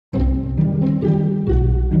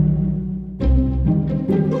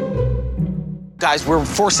Guys, we're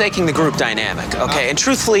forsaking the group dynamic, okay? And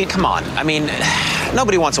truthfully, come on. I mean,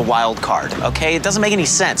 nobody wants a wild card, okay? It doesn't make any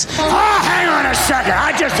sense. Hang on a second.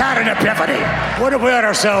 I just had an epiphany. What if we had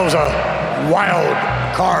ourselves a wild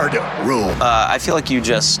card rule? I feel like you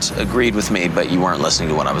just agreed with me, but you weren't listening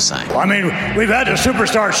to what I was saying. Well, I mean, we've had the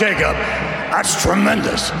superstar shakeup. That's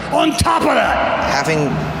tremendous. On top of that, having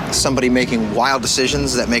somebody making wild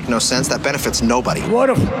decisions that make no sense, that benefits nobody. What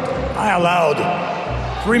if I allowed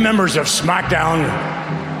 3 members of SmackDown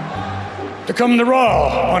to come to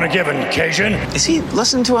Raw on a given occasion? Is he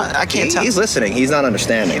listening to it? I can't tell. He's listening. He's not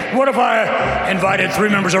understanding. What if I invited 3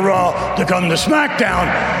 members of Raw to come to SmackDown?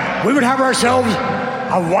 We would have ourselves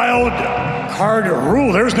a wild card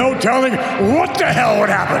rule. There's no telling what the hell would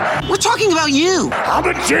happen. We're talking about you. I'm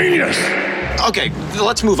a genius. Okay,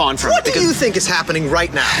 let's move on from it. What do you think is happening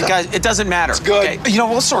right now? Guys, it doesn't matter. It's good. Okay? You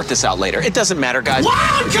know, we'll sort this out later. It doesn't matter, guys.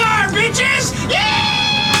 Wild card, bitches! Yeah!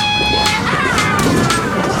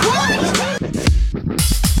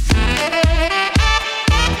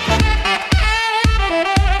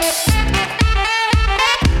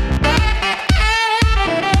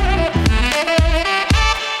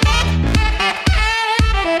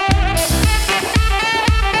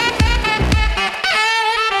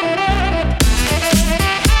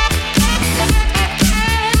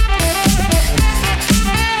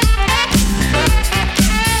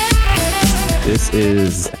 This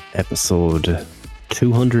is episode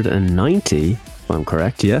 290, if I'm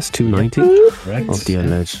correct. Yes, 290 correct. Of the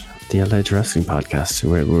Alleged Wrestling Podcast.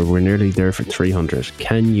 We're nearly there for 300.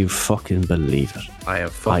 Can you fucking believe it? I am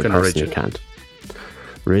fucking personally rigid. Can't.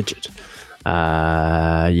 Rigid.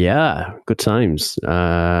 Yeah, good times.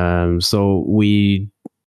 So we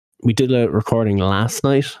did a recording last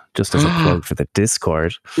night, just as a plug for the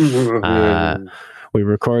Discord. We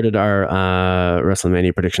recorded our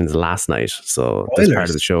WrestleMania predictions last night, so this part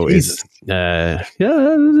of the show is yeah,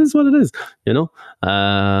 it is what it is, you know.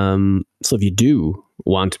 So if you do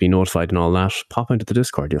want to be notified and all that, pop into the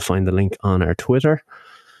Discord. You'll find the link on our Twitter,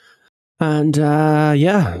 and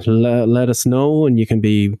yeah, let us know, and you can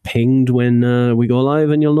be pinged when we go live,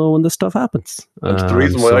 and you'll know when this stuff happens. And the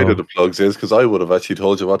reason why I did the plugs is because I would have actually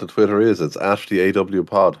told you what the Twitter is. It's at the AW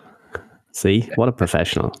Pod. See, what a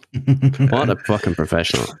professional! What a fucking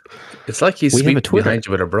professional! It's like he's sweeping behind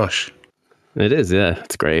you with a brush. It is, yeah.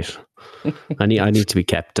 It's great. I need to be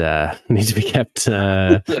kept. In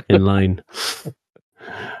line.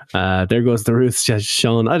 There goes the Ruth,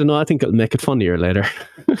 Sean. I don't know. I think it'll make it funnier later.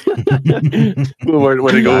 When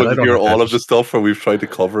you go and hear all of the stuff where we've tried to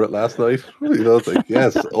cover it last night, you know, it's like,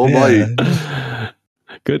 yes, oh my,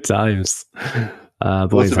 good times.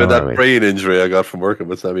 Must Boys, have been that brain injury I got from working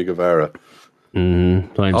with Sammy Guevara.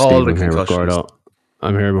 I'm All Steve. the concussions.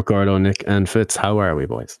 I'm here with Gordo, Nick, and Fitz. How are we,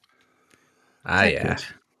 boys? Yeah.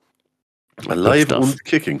 Alive and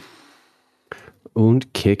kicking.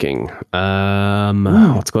 Und kicking.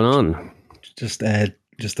 What's going on? Just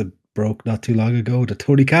broke not too long ago. The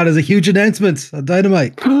Tony Khan is a huge announcement on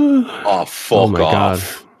Dynamite. Oh, fuck oh my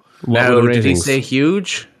off. God. Now, did he say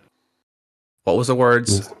huge? What was the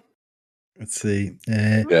words? Let's see.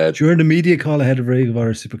 During the media call ahead of Ring of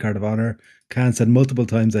Honor Supercard of Honor, Khan said multiple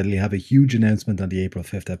times that he'll have a huge announcement on the April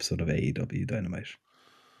 5th episode of AEW Dynamite.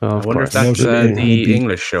 Oh, I wonder if that's the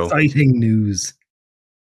English show. Exciting news.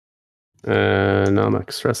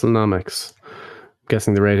 Nomics, WrestleNomics. I'm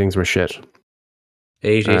guessing the ratings were shit.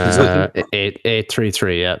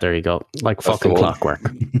 833. Yeah, there you go. Like that's fucking clockwork.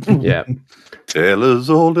 Yeah. Tale as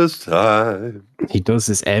old as time. He does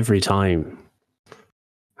this every time.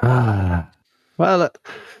 Well,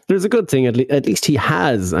 there's a good thing. At least he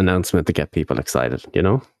has announcement to get people excited, you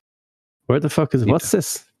know? Where the fuck is... What's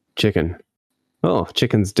this? Chicken. Oh,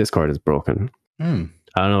 Chicken's Discord is broken. I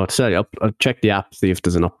don't know what to tell you. I'll check the app, see if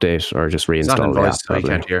there's an update, or just reinstall the app. I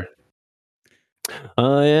can't hear.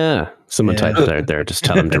 Oh, yeah. Someone typed it out there. Just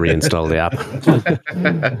tell him to reinstall the app.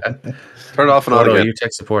 Turn it off and on again. You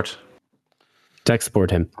tech support. Tech support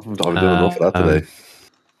him. I'm doing enough of that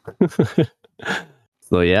today.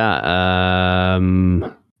 So yeah,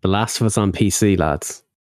 The Last of Us on PC, lads.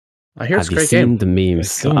 I hear it's a great game. The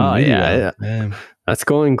memes. Oh yeah, that's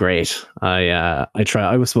going great. I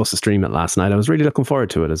was supposed to stream it last night. I was really looking forward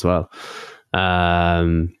to it as well.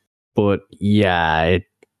 But yeah, it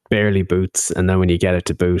barely boots, and then when you get it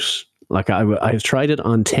to boot, like I've tried it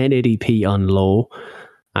on 1080p on low,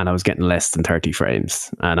 and I was getting less than 30 frames.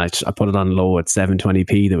 And I put it on low at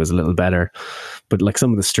 720p. That was a little better. But like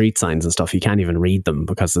some of the street signs and stuff, you can't even read them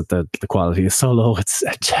because the quality is so low. It's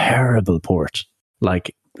a terrible port.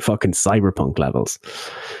 Like fucking cyberpunk levels.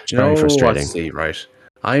 Very frustrating. Right.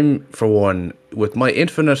 I'm, for one, with my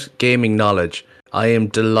infinite gaming knowledge, I am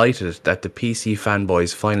delighted that the PC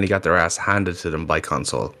fanboys finally got their ass handed to them by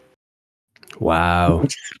console. Wow.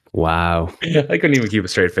 I couldn't even keep a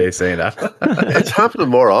straight face saying that. It's happening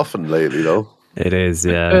more often lately, though. It is,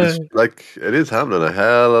 yeah. It is happening a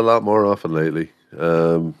hell of a lot more often lately.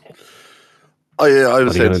 I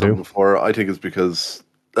was saying something before. I think it's because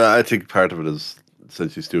I think part of it is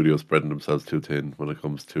essentially studios spreading themselves too thin when it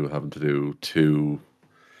comes to having to do two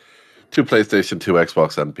PlayStation, 2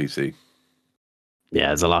 Xbox, and PC. Yeah,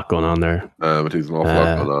 there's a lot going on there. I think there's an awful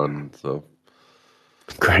lot going on. So,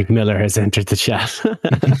 Greg Miller has entered the chat.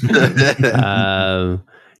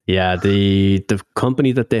 Yeah, the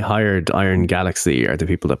company that they hired, Iron Galaxy, are the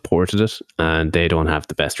people that ported it, and they don't have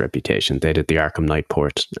the best reputation. They did the Arkham Knight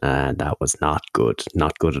port, and that was not good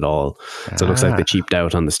at all. So it looks like they cheaped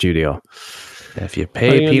out on the studio. If you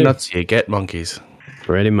pay peanuts, you get monkeys.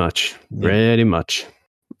 Pretty much.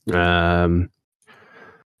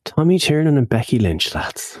 Tommy Tiernan and Becky Lynch,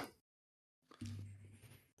 lads.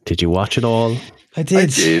 Did you watch it all? I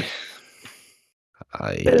did.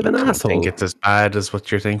 I Bit of an asshole. think it's as bad as what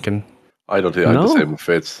you're thinking. I don't think I'm the same with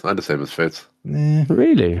Fitz. I'm the same as Fitz.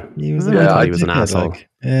 Really? He was, he was an asshole.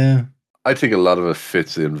 Yeah. I think a lot of it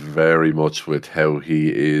fits in very much with how he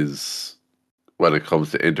is when it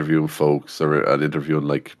comes to interviewing folks and interviewing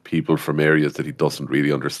like people from areas that he doesn't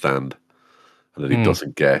really understand and that he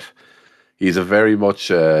doesn't get. He's a very much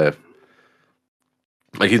he's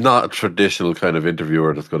not a traditional kind of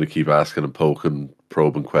interviewer that's going to keep asking and poking,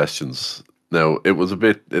 probing questions. Now,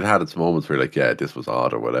 it had its moments where you're like, yeah, this was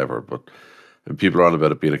odd or whatever, but and people are on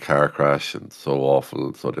about it being a car crash and so awful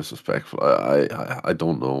and so disrespectful. I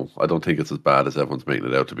don't know. I don't think it's as bad as everyone's making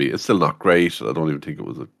it out to be. It's still not great. I don't even think it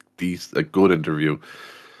was a good interview.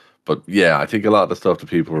 But yeah, I think a lot of the stuff that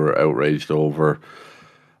people were outraged over,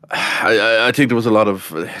 I think there was a lot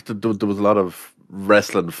of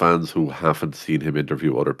wrestling fans who haven't seen him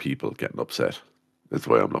interview other people getting upset. That's the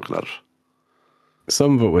way I'm looking at it.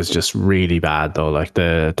 Some of it was just really bad, though. Like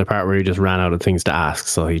the part where he just ran out of things to ask,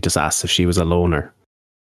 so he just asked if she was a loner.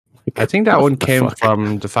 I think that one came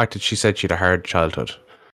from the fact that she said she had a hard childhood.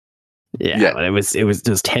 Yeah. But it was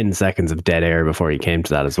just 10 seconds of dead air before he came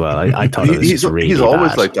to that as well. I thought it was just really he's bad.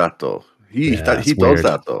 always like that, though. He does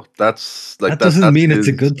that, though. That's like that doesn't mean it's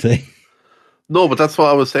a good thing. No, but that's what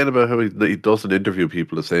I was saying about how he doesn't interview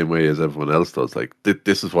people the same way as everyone else does. Like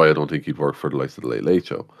this is why I don't think he'd work for the likes of the Late Late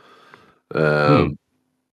Show.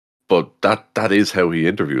 But that is how he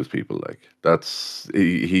interviews people. Like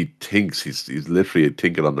he thinks he's literally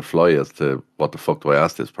thinking on the fly as to what the fuck do I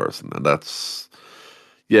ask this person, and that's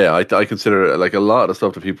I consider like a lot of the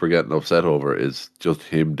stuff that people are getting upset over is just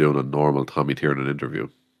him doing a normal Tommy Tiernan interview.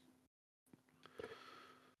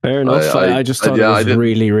 Fair enough. I just thought it was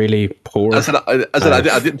really, really poor. I said I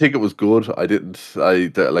didn't think it was good. I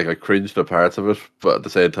cringed at parts of it, but at the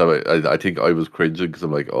same time, I think I was cringing because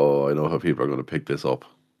I'm like, oh, I know how people are going to pick this up.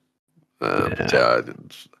 But I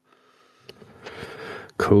didn't.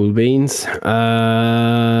 Cool beans.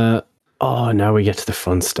 Now we get to the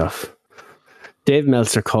fun stuff. Dave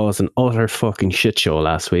Meltzer caused an utter fucking shit show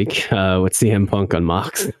last week with CM Punk on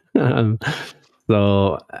Mox.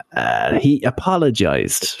 So he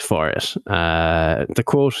apologized for it. The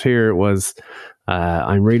quote here was,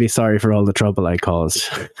 I'm really sorry for all the trouble I caused.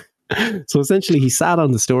 So essentially he sat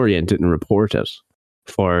on the story and didn't report it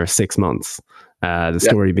for 6 months. The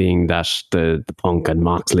story being that the Punk and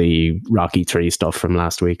Moxley Rocky 3 stuff from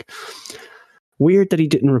last week. Weird that he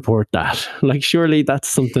didn't report that. Like, surely that's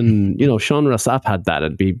something, Sean Ross Sapp had that.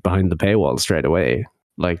 It'd be behind the paywall straight away.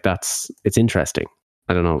 Like, it's interesting.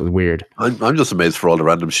 I don't know. It was weird. I'm just amazed for all the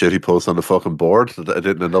random shit he posts on the fucking board that it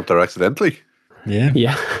didn't end up there accidentally.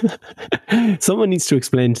 Yeah. Someone needs to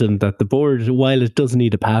explain to them that the board, while it does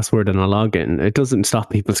need a password and a login, it doesn't stop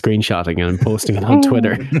people screenshotting and posting it on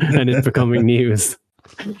Twitter and it becoming news.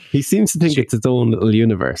 He seems to think it's its own little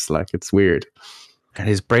universe. Like, it's weird. And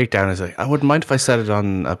his breakdown is like, I wouldn't mind if I said it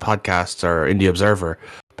on a podcast or in the Observer,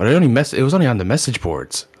 but it was only on the message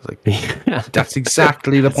boards. Like, that's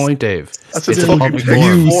exactly the point, Dave. That's it's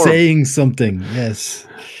you saying something. Yes.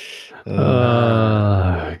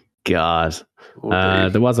 Oh God.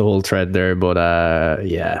 There was a whole thread there, but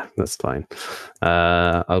that's fine.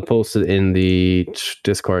 I'll post it in the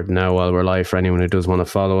Discord now while we're live for anyone who does want to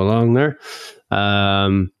follow along there.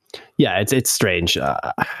 It's strange.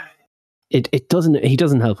 It doesn't. He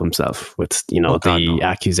doesn't help himself with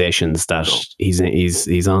accusations that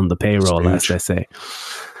he's on the payroll, as they say.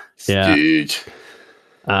 Yeah.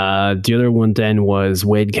 The other one then was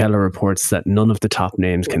Wade Keller reports that none of the top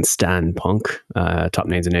names can stand Punk. Top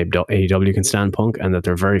names in AEW can stand Punk, and that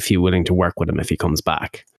there are very few willing to work with him if he comes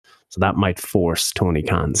back. So that might force Tony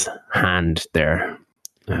Khan's hand there.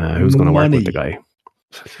 Who's going to work with the guy?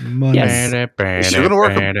 Money. Yes. Is she going to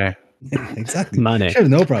work him? Exactly. Money. Sure,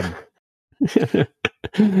 no problem.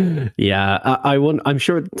 Yeah, I'm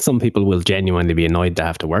sure some people will genuinely be annoyed to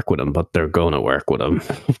have to work with him, but they're going to work with him.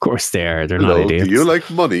 Of course they are. They're not idiots. Do you like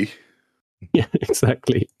money? Yeah,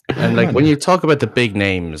 exactly. And like when you talk about the big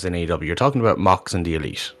names in AEW, you're talking about Mox and the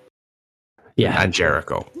Elite. Yeah. And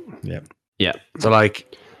Jericho. Yeah. So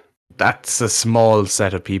like that's a small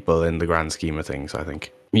set of people in the grand scheme of things, I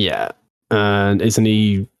think. Yeah. And isn't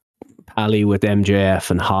he pally with MJF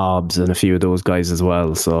and Hobbs and a few of those guys as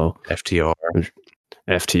well? So FTR.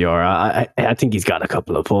 I think he's got a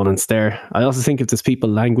couple of opponents there. I also think if there's people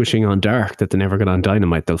languishing on Dark that they never get on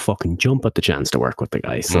Dynamite, they'll fucking jump at the chance to work with the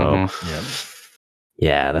guy. So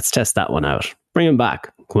yeah, let's test that one out. Bring him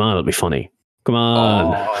back. Come on, it'll be funny. Come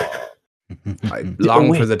on. I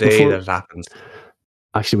long for the day that it happens.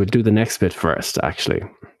 Actually, we'll do the next bit first, actually.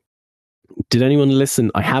 Did anyone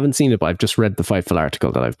listen? I haven't seen it, but I've just read the Fightful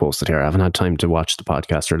article that I've posted here. I haven't had time to watch the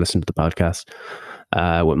podcast or listen to the podcast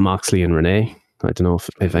with Moxley and Renee. I don't know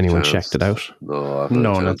if anyone checked it out. No,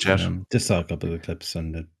 not yet. Just saw a couple of clips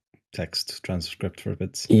and the text transcript for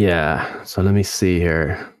bits. Yeah, so let me see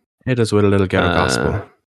here. Hit us with a little ghetto gospel.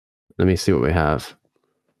 Let me see what we have.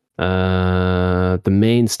 The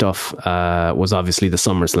main stuff was obviously the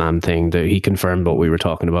SummerSlam thing that he confirmed what we were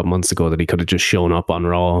talking about months ago, that he could have just shown up on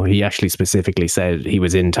Raw. He actually specifically said he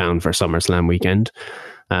was in town for SummerSlam weekend,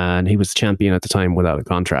 and he was champion at the time without a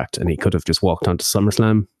contract, and he could have just walked onto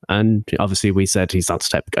SummerSlam. And obviously we said he's not the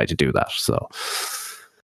type of guy to do that. So,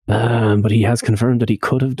 but he has confirmed that he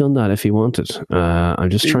could have done that if he wanted. I'm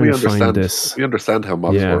just trying to find this. We understand how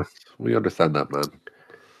Mox works. We understand that, man.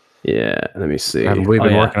 Yeah, let me see. And we've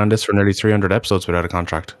been working on this for nearly 300 episodes without a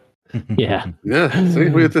contract. Yeah. See,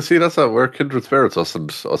 we have to see that's how we're kindred spirits, us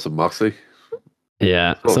and Moxley.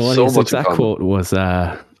 Yeah. So his exact quote was,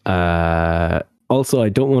 also, I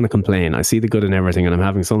don't want to complain. I see the good in everything and I'm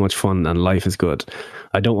having so much fun and life is good.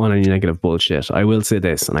 I don't want any negative bullshit. I will say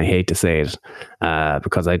this, and I hate to say it,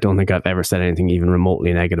 because I don't think I've ever said anything even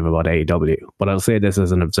remotely negative about AEW, but I'll say this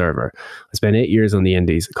as an observer. I spent 8 years on the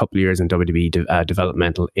indies, a couple of years in WWE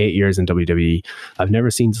developmental, 8 years in WWE. I've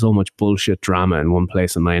never seen so much bullshit drama in one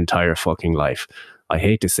place in my entire fucking life. I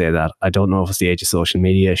hate to say that. I don't know if it's the age of social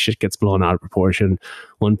media. Shit gets blown out of proportion.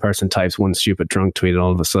 One person types one stupid drunk tweet and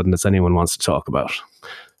all of a sudden it's anyone wants to talk about.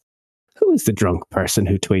 Who is the drunk person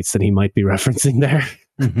who tweets that he might be referencing there?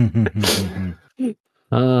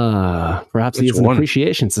 Perhaps he has an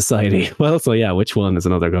appreciation society. Well, so yeah, which one is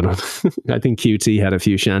another good one? I think QT had a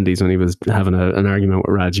few shandies when he was having an argument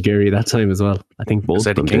with Raj Giri that time as well. I think both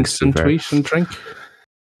of them. Kingston tweet and drink?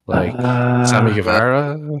 Like Sammy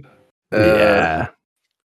Guevara? Yeah.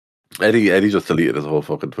 Eddie just deleted his whole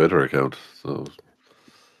fucking Twitter account. So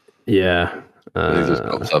yeah. He just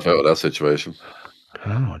got himself out of that situation.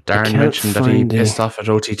 Oh, Darren mentioned that he pissed off at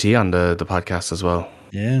OTT on the podcast as well.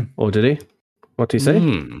 Yeah. Oh, did he? What did he say?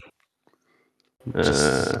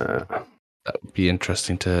 That would be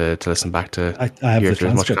interesting to listen back to. I have hear the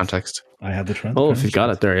transcript. Much context. I have the transcript. Oh, if you got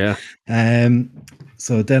it there, yeah.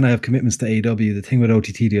 So then I have commitments to AEW. The thing with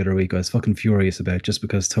OTT the other week I was fucking furious about, just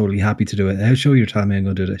because totally happy to do it. How show you're telling me I'm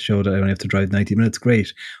going to do a show that I only have to drive 90 minutes?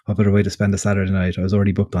 Great. What better way to spend a Saturday night? I was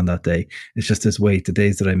already booked on that day. It's just this wait. The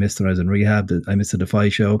days that I missed when I was in rehab, I missed a Defy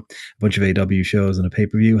show, a bunch of AEW shows and a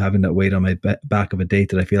pay-per-view, having that wait on my back of a date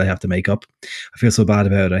that I feel I have to make up. I feel so bad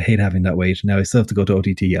about it. I hate having that wait. Now I still have to go to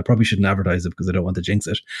OTT. I probably shouldn't advertise it because I don't want to jinx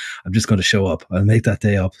it. I'm just going to show up. I'll make that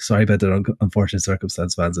day up. Sorry about that unfortunate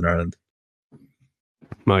circumstance, fans in Ireland.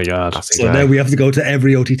 My God. So now we have to go to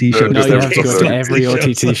every OTT show. No, you have to go to every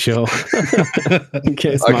OTT show. In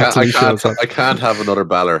case I can't have another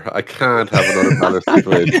Balor. I can't have another Balor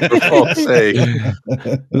situation. For fuck's sake.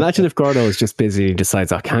 Imagine if Gordo is just busy and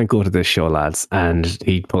decides, I can't go to this show, lads, and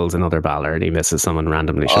he pulls another Balor and he misses someone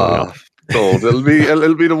randomly showing up. So it'll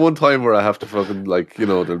be the one time where I have to fucking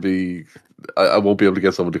there'll be I won't be able to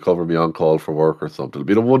get someone to cover me on call for work or something. It'll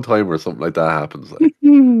be the one time where something like that happens.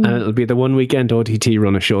 And it'll be the one weekend OTT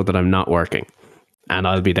run a show that I'm not working. And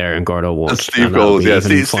I'll be there and Gordo won't. And Steve goes,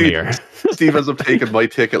 Steve ends up taking my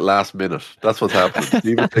ticket last minute. That's what's happening.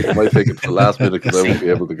 Steve is taking my ticket for the last minute because I won't be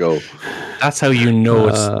able to go. That's how you know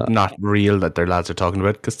it's not real that their lads are talking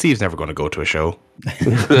about, because Steve's never going to go to a show.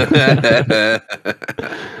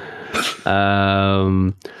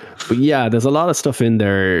 But yeah, there's a lot of stuff in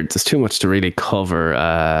there. There's too much to really cover.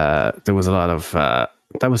 There was a lot of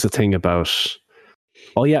that was the thing about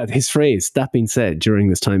his phrase, that being said, during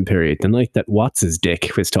this time period, the night that What's His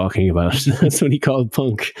Dick was talking about. That's what he called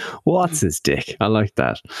Punk. What's His Dick? I like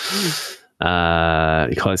that.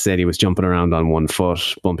 He said he was jumping around on one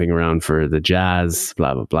foot, bumping around for the jazz,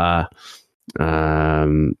 blah, blah, blah.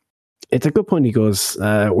 It's a good point. He goes,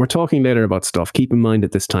 we're talking later about stuff. Keep in mind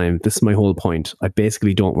at this time, this is my whole point. I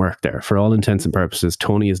basically don't work there. For all intents and purposes,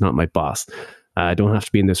 Tony is not my boss. I don't have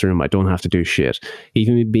to be in this room. I don't have to do shit.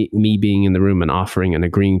 Even me being in the room and offering and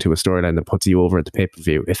agreeing to a storyline that puts you over at the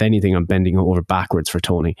pay-per-view. If anything, I'm bending over backwards for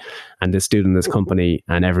Tony and this dude in this company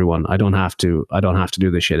and everyone. I don't have to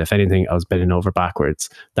do this shit. If anything, I was bending over backwards.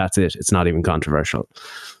 That's it. It's not even controversial.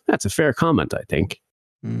 That's a fair comment, I think.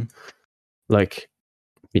 Like,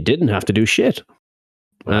 you didn't have to do shit.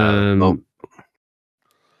 If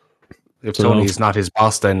Tony's not his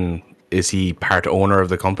boss, then is he part owner of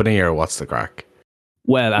the company, or what's the crack?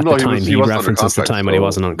 Well, at the time, he references the time when he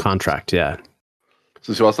wasn't on contract, yeah.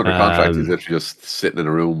 Since he wasn't under contract, he's literally just sitting in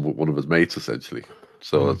a room with one of his mates, essentially.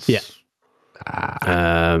 So it's... Yeah.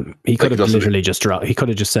 He could have literally just dropped. He could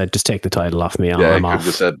have just said, "Just take the title off me. I'm off."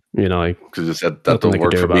 Just said, you know, because just said that don't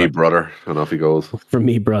work for me, brother, and off he goes. For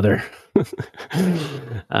me, brother. But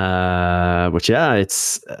yeah,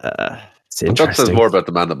 it's interesting. That says more about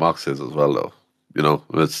the man that Mox is as well, though. You know,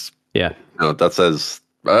 it's that says.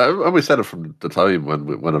 And we said it from the time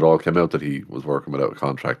when it all came out that he was working without a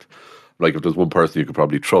contract. Like, if there's one person you could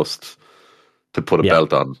probably trust to put a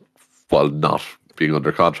belt on while not being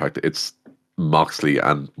under contract, it's Moxley,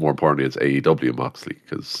 and more importantly, it's AEW Moxley,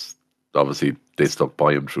 because obviously they stuck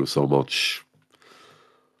by him through so much.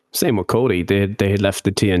 Same with Cody. They had left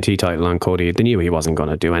the TNT title on Cody. They knew he wasn't going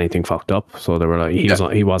to do anything fucked up, so they were like,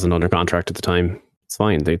 he wasn't under contract at the time. It's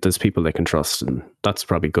fine. There's people they can trust, and that's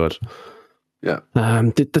probably good. Yeah.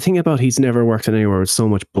 The thing about he's never worked anywhere with so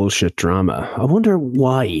much bullshit drama. I wonder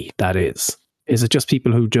why that is. Is it just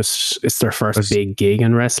people who it's their first big gig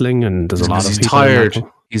in wrestling, and there's a lot of people tired.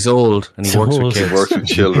 He's old and he works with kids. He works with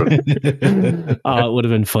children. It would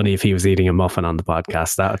have been funny if he was eating a muffin on the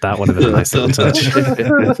podcast. That would have been a nice little touch.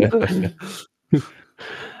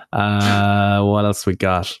 What else we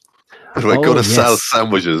got? Go to sell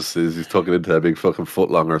sandwiches. He's tucking into a big fucking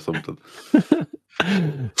footlong or something.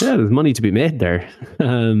 Yeah, there's money to be made there.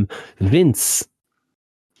 Vince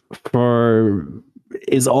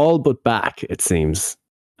is all but back, it seems.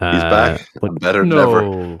 He's back, but better than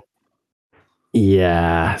ever.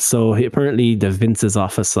 Yeah, so apparently the Vince's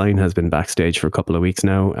office sign has been backstage for a couple of weeks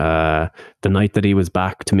now. The night that he was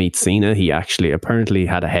back to meet Cena, he actually apparently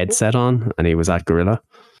had a headset on and he was at Gorilla.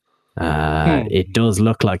 It does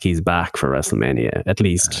look like he's back for WrestleMania, at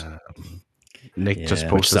least. Nick just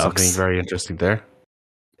posted something very interesting there.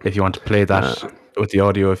 If you want to play that with the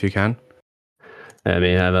audio, if you can. Let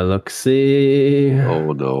me have a look. See.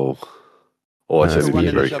 Oh no! I should be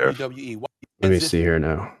very careful. Let me see here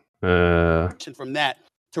now. From that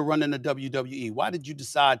to running the WWE, why did you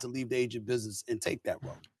decide to leave the agent business and take that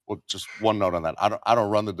role? Well, just one note on that. I don't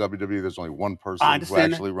run the WWE. There's only one person who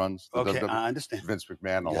actually runs the WWE. I understand. Vince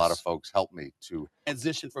McMahon. A lot of folks helped me to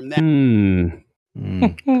transition from that.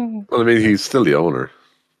 Well, I mean, he's still the owner.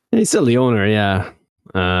 He's still the owner, yeah.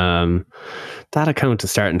 That account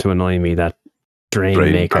is starting to annoy me. That Drain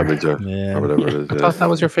Maker, or whatever it is. I thought that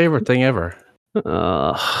was your favorite thing ever.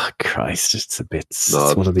 Oh Christ! It's a bit. No,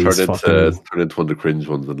 it's one of these turned into one of the cringe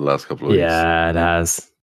ones in the last couple of weeks. Yeah, it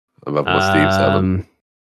has. I'm having my Steve 7.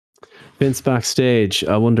 Vince backstage.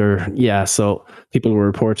 I wonder. Yeah, so people were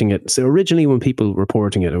reporting it. So originally, when people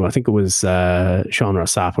reporting it, I think it was Sean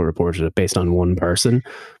Rosapo reported it based on one person,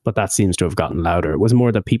 but that seems to have gotten louder. It was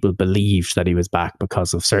more that people believed that he was back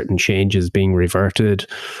because of certain changes being reverted,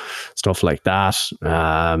 stuff like that.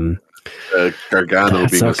 Gargano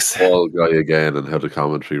being a small guy again, and how the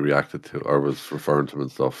commentary reacted to or was referring to him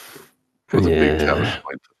and stuff was a big telling point,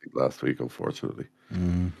 I think, last week, unfortunately.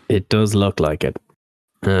 It does look like it.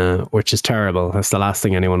 Which is terrible. That's the last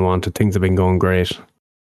thing anyone wanted. Things have been going great,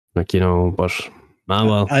 but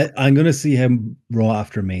well. I'm going to see how Raw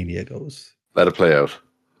after Mania goes. Let it play out.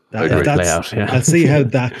 I'll see how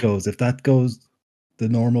that goes. If that goes the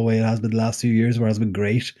normal way it has been the last few years, where it's been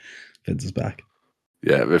great, Vince is back.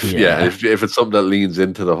 Yeah, if it's something that leans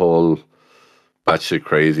into the whole batshit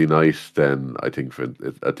crazy night, then I think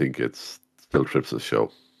it's still Trips'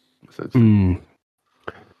 show. Essentially.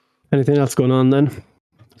 Anything else going on then?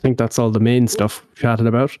 I think that's all the main stuff we chatted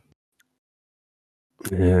about. I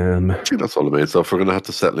think that's all the main stuff. We're going to have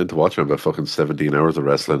to settle into watching about fucking 17 hours of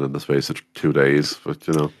wrestling in the space of 2 days. But,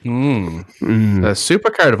 you know. The Super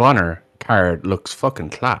Card of Honor card looks fucking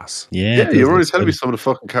class. Yeah, you were already telling me some of the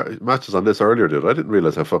fucking matches on this earlier, dude. I didn't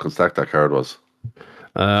realize how fucking stacked that card was.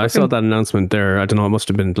 I saw that announcement there. I don't know, it must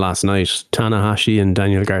have been last night. Tanahashi and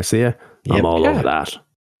Daniel Garcia. I'm all over that.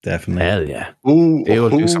 Definitely. Hell yeah. They will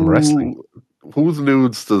do some wrestling. whose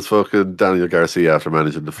nudes does fucking Daniel Garcia after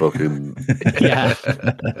managing to fucking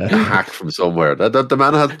hack from somewhere? That the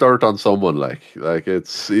man has dirt on someone. Like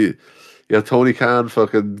it's Tony Khan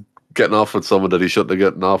fucking getting off with someone that he shouldn't have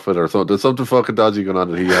gotten off with, or something. There's something fucking dodgy going on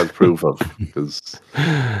that he has proof of, because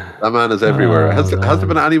that man is everywhere. Has there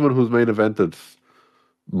been anyone who's main evented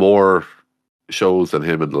more shows than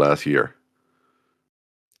him in the last year?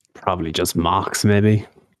 Probably just Mox, maybe.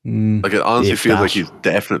 Like, it honestly feels like he's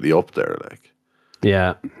definitely up there. Like,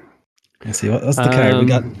 yeah. Let's see, what's the card? We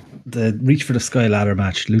got the Reach for the Sky ladder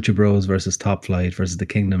match: Lucha Bros versus Top Flight versus the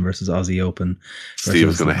Kingdom versus Aussie Open. Steve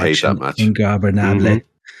is going to hate that match. Ingabernable.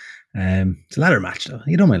 It's a ladder match, though.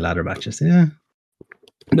 You don't mind ladder matches, yeah?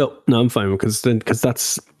 No, I'm fine, because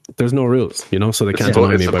there's no rules, so they can't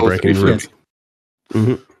annoy me by breaking the rules.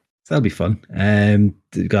 So that'll be fun.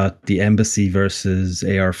 They got the Embassy versus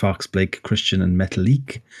AR Fox, Blake Christian, and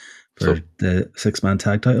Metalik for the 6-man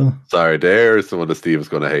tag title. Sorry, there's the one that Steve is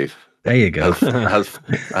going to hate. There you go. Has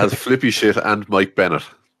Flippy Shit and Mike Bennett.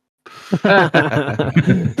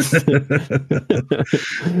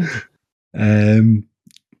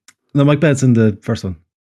 No, Mike Bennett's in the first one.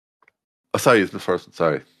 Oh, sorry, it's the first one.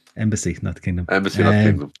 Sorry. Embassy, not the Kingdom. Embassy, not the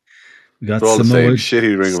Kingdom. We got They're all the same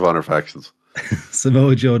shitty Ring of Honor factions.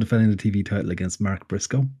 Samoa Joe defending the TV title against Mark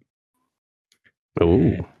Briscoe.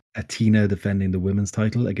 Athena defending the women's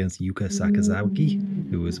title against Yuka Sakazaki,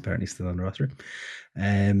 who is apparently still on the roster.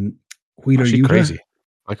 Wheeler Yuta. Crazy.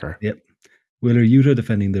 Like her. Yep. Wheeler Yuta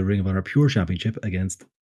defending the Ring of Honor Pure Championship against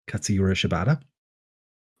Katsuyori Shibata.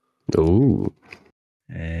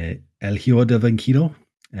 El Hijo de Venkido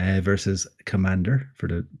versus Commander for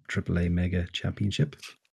the AAA Mega Championship.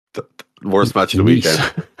 The worst match of the weekend.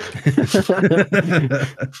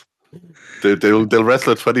 They'll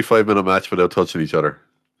wrestle a 25-minute match without touching each other.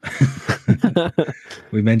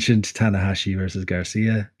 We mentioned Tanahashi versus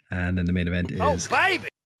Garcia, and then the main event is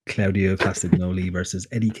Claudio Castagnoli versus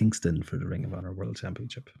Eddie Kingston for the Ring of Honor World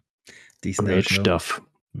Championship. Decent Great stuff.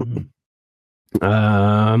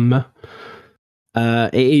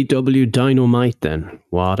 AEW Dynamite, then.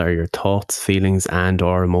 What are your thoughts, feelings, and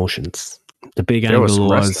or emotions? The big angle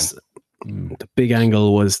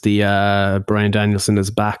was the Bryan Danielson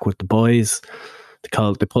is back with the boys. They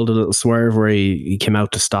pulled a little swerve where he came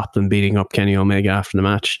out to stop them beating up Kenny Omega after the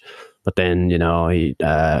match. But then,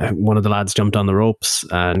 one of the lads jumped on the ropes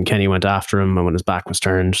and Kenny went after him, and when his back was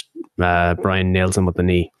turned, Bryan nails him with the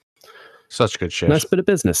knee. Such good shit. Nice bit of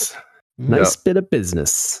business. Bit of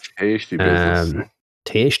business. Tasty business.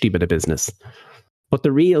 Tasty bit of business. But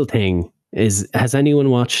the real thing is, has anyone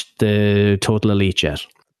watched the Total Elite yet?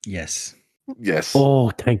 Yes.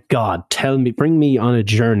 Oh, thank God. Bring me on a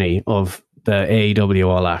journey of the AEW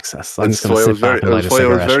All Access. I'm just going to sit back and light a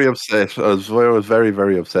cigarette. I was very upset. I was very,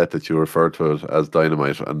 very upset that you referred to it as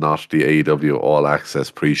Dynamite and not the AEW All Access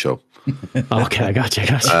pre-show. Okay, I got you.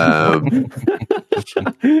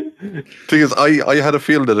 Thing is, I had a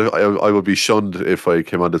feeling that I would be shunned if I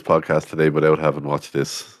came on this podcast today without having watched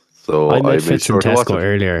this. So I made Fitz and Tesco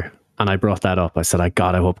earlier, and I brought that up. I said, I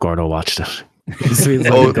hope Gordo watched it. This feels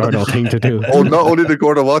like a Gordo thing to do. Oh, not only did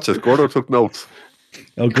Gordo watch it, Gordo took notes.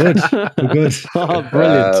 Oh, good. Oh,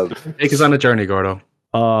 brilliant. Take us on a journey, Gordo.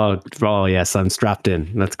 Oh, yes, I'm strapped in.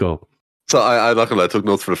 Let's go. So I'm not gonna lie, I took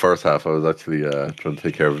notes for the first half. I was actually trying to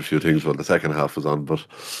take care of a few things while the second half was on. But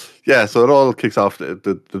yeah, so it all kicks off.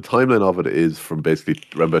 The timeline of it is from basically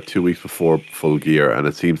around about 2 weeks before Full Gear, and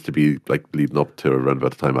it seems to be like leading up to around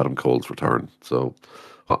about the time Adam Cole's return. So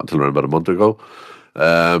until around about a month ago.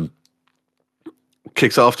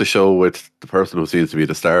 Kicks off the show with the person who seems to be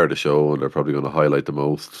the star of the show, and they're probably going to highlight the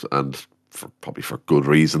most, and probably for good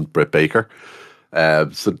reason, Britt Baker.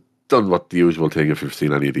 So done what the usual thing, if you've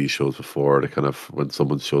seen any of these shows before, they kind of, when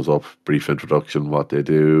someone shows up, brief introduction, what they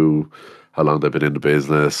do, how long they've been in the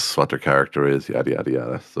business, what their character is, yada yada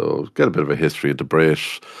yada. So get a bit of a history into Britt,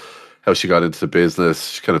 how she got into the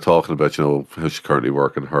business. She's kind of talking about, how she's currently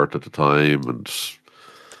working hurt at the time, and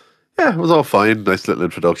yeah, it was all fine. Nice little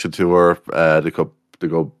introduction to her. They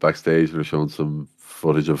go backstage and they're showing some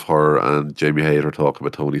footage of her and Jamie Hayter talking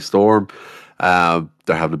about Toni Storm. They're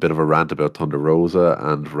having a bit of a rant about Thunder Rosa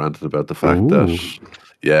and ranting about the fact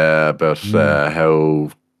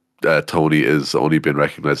how Toni is only been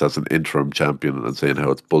recognized as an interim champion, and saying how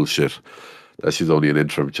it's bullshit that she's only an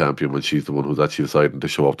interim champion when she's the one who's actually deciding to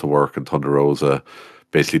show up to work, and Thunder Rosa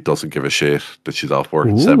basically doesn't give a shit that she's off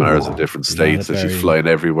working seminars in different states, that she's flying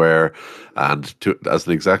everywhere, and as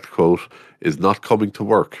an exact quote, is not coming to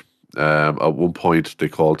work. At one point, they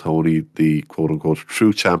call Toni the quote-unquote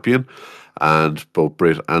true champion, and both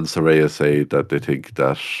Britt and Saraya say that they think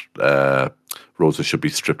that Rosa should be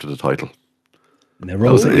stripped of the title. Now,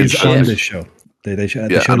 Rosa is interesting. on this show. They show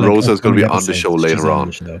and Rosa is going to be on the episodes. show She's later on.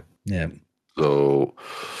 the show. Yeah. So,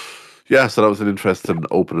 yeah, so that was an interesting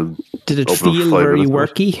opening. Did it opening feel 5 very minutes,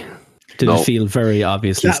 but worky? Did No. it feel very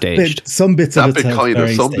obviously staged? Some bits of that it bit felt kind of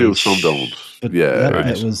very some do, some staged, don't. But Yeah, that right.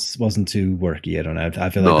 bit wasn't too worky. I don't know. I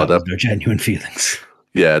feel No, like that was that- their genuine feelings.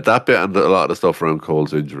 yeah, that bit and a lot of the stuff around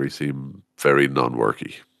Cole's injury seem very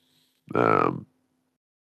non-worky.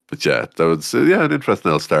 But yeah, that was an interesting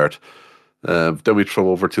little start. Then we throw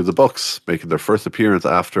over to the Bucks, making their first appearance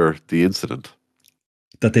after the incident.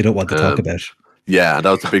 That they don't want to talk about. Yeah, and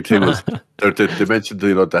that was the big thing. Was they mentioned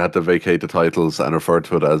they had to vacate the titles and referred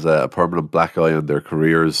to it as a permanent black eye on their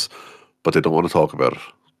careers, but they don't want to talk about it.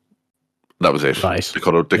 That was it. Right. They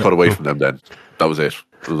cut away from them. Then that was it.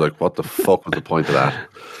 It was like, what the fuck was the point of that?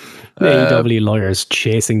 AEW lawyers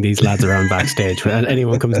chasing these lads around backstage when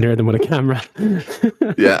anyone comes near them with a camera.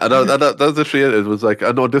 Yeah, and that was literally it. It was like,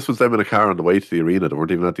 I know this was them in a car on the way to the arena. They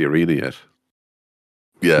weren't even at the arena yet.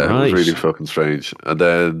 Yeah, It was really fucking strange. And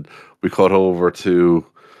then we cut over to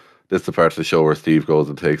this is the part of the show where Steve goes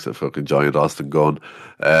and takes a fucking giant Austin gun.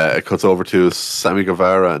 It cuts over to Sammy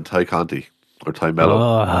Guevara and Ty Conti, or Ty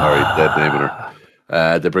Mello. Sorry, dead naming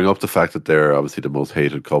her. They bring up the fact that they're obviously the most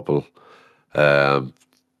hated couple.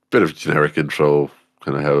 Bit of generic intro,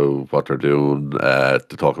 kind of what they're doing. To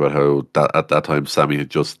talk about how at that time Sammy had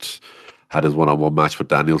just had his one-on-one match with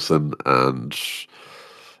Danielson, and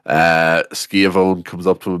Schiavone comes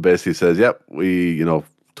up to him and basically says, "Yep,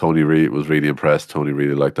 Tony was really impressed. Tony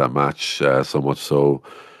really liked that match so much so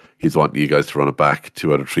he's wanting you guys to run it back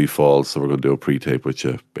 2 out of 3 falls. So we're going to do a pre-tape with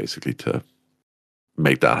you, basically to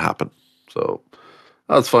make that happen." So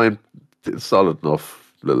that's fine. It's solid enough.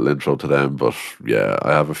 Little intro to them, but yeah,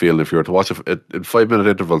 I have a feeling if you were to watch it in 5-minute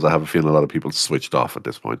intervals, I have a feeling a lot of people switched off at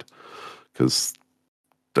this point because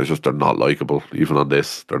they're not likable. Even on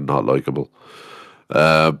this, they're not likable.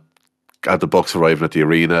 At the Bucks arriving at the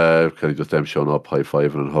arena, kind of just them showing up,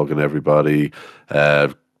 high-fiving and hugging everybody.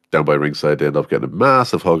 Down by ringside, they end up getting a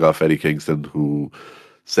massive hug off Eddie Kingston, who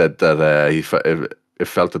said that it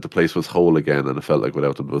felt that the place was whole again, and it felt like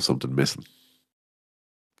without them there was something missing.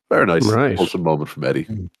 Very nice, wholesome moment from Eddie.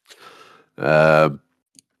 CM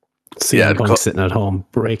Punk sitting at home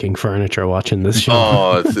breaking furniture watching this show.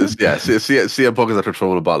 Oh, CM Punk is after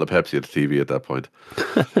throwing a bottle of Pepsi at the TV at that point.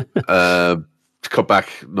 Cut back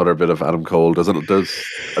another bit of Adam Cole. I'd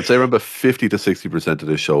say around about 50 to 60% of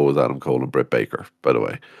this show was Adam Cole and Britt Baker, by the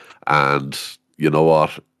way. And you know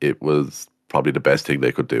what? It was probably the best thing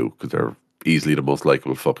they could do because they're easily the most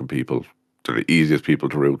likable fucking people. They're the easiest people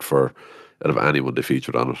to root for out of anyone they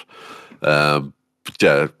featured on it.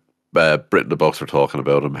 Britt and the Bucks were talking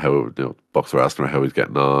about him, how Bucks were asking her how he's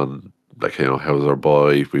getting on, like how's our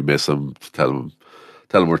boy? We miss him. Tell him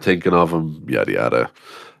we're thinking of him. Yada yada.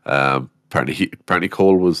 Apparently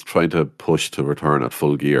Cole was trying to push to return at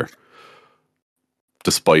Full Gear,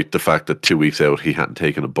 despite the fact that 2 weeks out he hadn't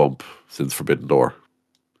taken a bump since Forbidden Door.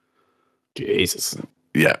 Jesus.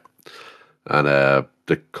 Yeah, and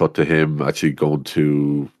they cut to him actually going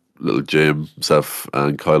to little gym, himself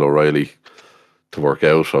and Kyle O'Reilly to work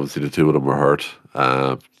out. Obviously the two of them were hurt.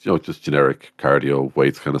 Just generic cardio,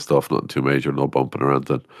 weights kind of stuff, nothing too major, no bumping around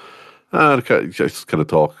it. And just kind of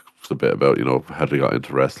talk a bit about, how they got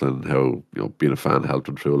into wrestling, how, being a fan helped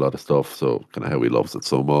him through a lot of stuff. So kind of how he loves it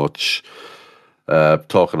so much.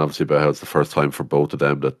 Talking obviously about how it's the first time for both of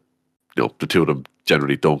them that, the two of them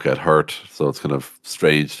generally don't get hurt. So it's kind of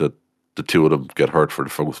strange that the two of them get hurt for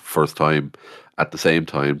the first time at the same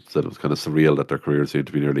time. So it was kind of surreal that their careers seemed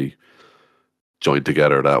to be nearly joined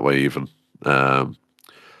together that way even.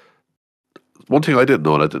 One thing I didn't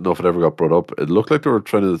know, and I didn't know if it ever got brought up, it looked like they were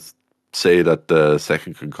trying to say that the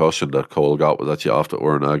second concussion that Cole got was actually off the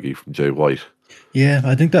Uranagi from Jay White. Yeah,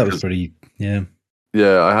 I think that was pretty. Yeah.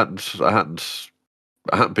 Yeah, I hadn't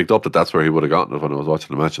picked up that that's where he would have gotten it when I was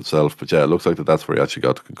watching the match itself. But yeah, it looks like that's where he actually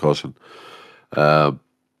got the concussion.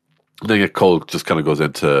 Then Cole just kind of goes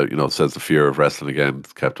into, says the fear of wrestling again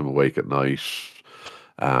kept him awake at night.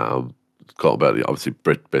 Caught about obviously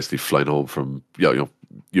Britt basically flying home from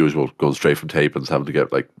usual, going straight from tapings, having to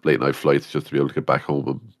get like late night flights just to be able to get back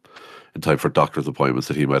home in time for doctor's appointments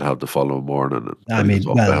that he might have the following morning. I mean,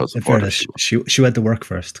 well, in fairness, she went to work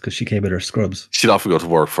first because she came in her scrubs. She'd often go to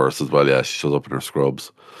work first as well. Yeah, she shows up in her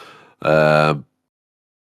scrubs. They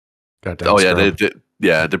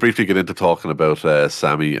briefly get into talking about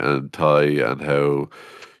Sammy and Ty and how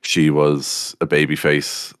she was a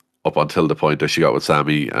babyface up until the point that she got with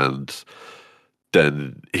Sammy, and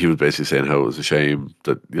then he was basically saying how it was a shame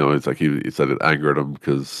that it's like he said it angered him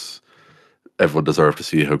because everyone deserved to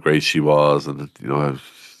see how great she was, and how she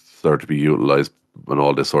deserved to be utilized and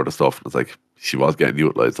all this sort of stuff. And it's like she was getting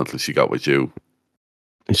utilized until she got with you.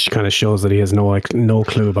 It kind of shows that he has no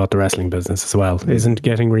clue about the wrestling business as well. Isn't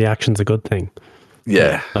getting reactions a good thing?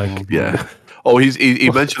 Yeah, yeah. Oh, he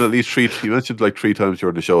mentioned at least three. He mentioned like 3 times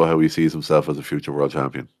during the show how he sees himself as a future world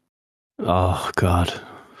champion. Oh God.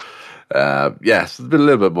 Yes, there's been a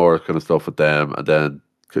little bit more kind of stuff with them, and then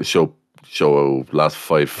show last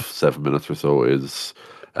 5-7 minutes or so is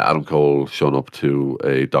Adam Cole showing up to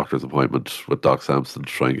a doctor's appointment with Doc Sampson to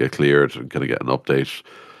try and get cleared and kind of get an update.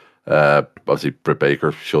 Obviously, Britt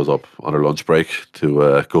Baker shows up on her lunch break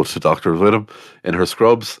to go to the doctors with him in her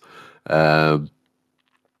scrubs. Goes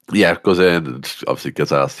in and obviously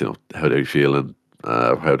gets asked, how are you feeling?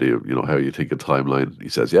 How do you, how are you thinking timeline? He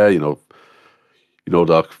says, Doc,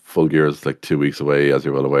 Full Gear is like 2 weeks away, as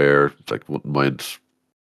you're well aware. Like, wouldn't mind,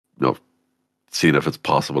 seeing if it's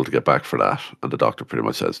possible to get back for that. And the doctor pretty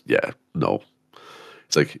much says, yeah, no.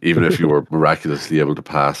 It's like, even if you were miraculously able to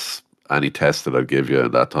pass any test that I'd give you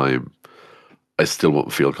at that time, I still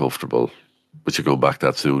wouldn't feel comfortable with you going back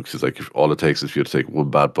that soon. Because like, if all it takes is for you to take one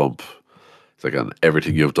bad bump. It's like, and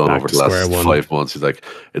everything you've done over the last 5 months, he's like,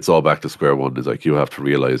 it's all back to square one. It's like, you have to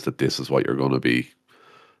realize that this is what you're going to be.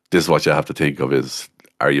 This is what you have to think of is,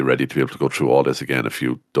 are you ready to be able to go through all this again if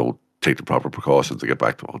you don't take the proper precautions to get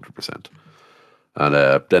back to 100%? And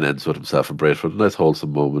then ends with himself and Britt with a nice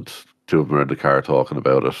wholesome moment. 2 of them are in the car talking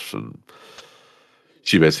about it. And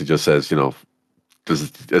she basically just says, this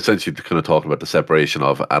is essentially kind of talking about the separation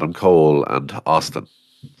of Adam Cole and Austin.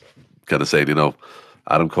 Kind of saying,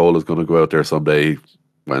 Adam Cole is going to go out there someday.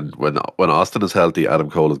 When Austin is healthy, Adam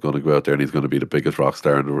Cole is going to go out there and he's going to be the biggest rock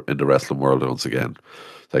star in the wrestling world once again.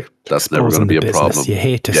 Like, that's never going to be a problem. You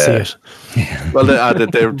hate to see it. Yeah. Well,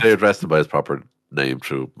 they addressed him by his proper name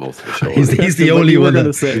through most of the show. He's the only one.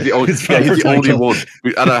 He's the only one.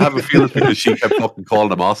 And I have a feeling it's because she kept fucking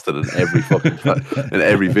calling him Austin in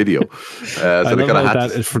every video. So I love how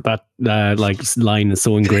that like line is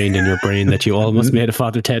so ingrained in your brain that you almost made a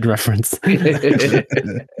Father Ted reference.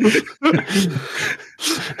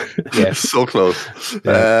 Yeah, so close.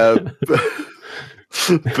 But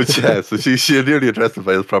yeah, so she nearly addressed him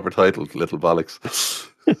by his proper title, Little Bollocks.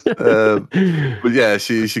 But yeah,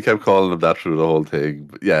 she kept calling him that through the whole thing.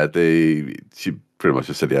 But yeah, she pretty much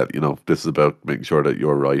just said, this is about making sure that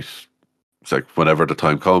you're right. It's like, whenever the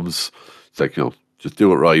time comes, it's like, just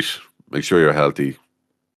do it right, make sure you're healthy,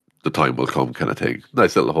 the time will come, kind of thing.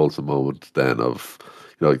 Nice little wholesome moment then of,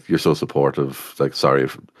 you're so supportive. It's like, sorry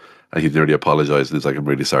and he nearly apologized and he's like, I'm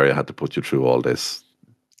really sorry I had to put you through all this.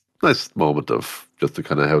 Nice moment of just to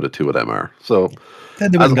kind of how the two of them are. So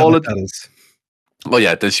then they went to McDonald's. Well,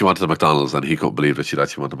 yeah, then she went to the McDonald's and he couldn't believe that she'd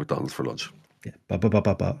actually went to McDonald's for lunch. Yeah,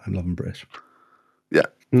 I'm loving Brit. Yeah.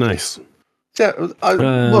 Nice. Yeah, I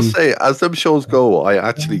must say, as them shows go, I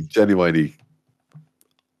actually didn't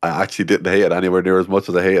hate it anywhere near as much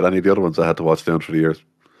as I hated any of the other ones I had to watch down through the years.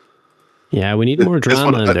 Yeah, we need more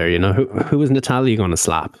drama in there. Who is Natalia going to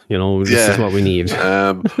slap? This is what we need.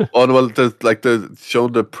 Well, there's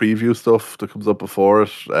showing the preview stuff that comes up before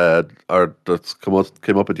it, or that's came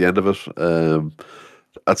up at the end of it.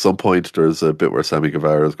 At some point, there's a bit where Sammy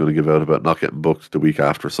Guevara is going to give out about not getting booked the week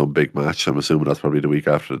after some big match. I'm assuming that's probably the week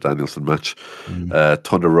after the Danielson match.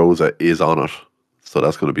 Thunder Rosa is on it, so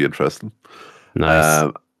that's going to be interesting. Nice.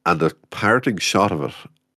 And the parting shot of it,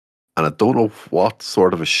 and I don't know what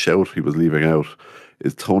sort of a shout he was leaving out,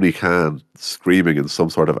 is Tony Khan screaming in some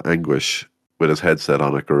sort of anguish with his headset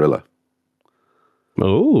on a gorilla.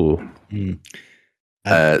 Oh.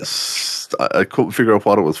 I couldn't figure out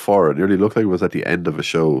what it was for. It nearly looked like it was at the end of a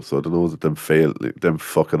show, so I don't know, was it them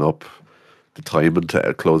fucking up the timing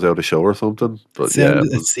to close out a show or something? But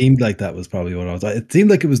it seemed like that was probably what I was. It seemed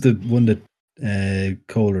like it was the one that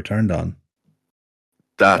Cole returned on.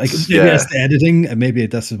 That's maybe that's the editing, and maybe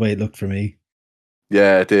that's the way it looked for me.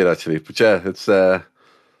 Yeah, it did actually. But yeah, it's there's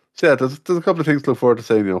a couple of things to look forward to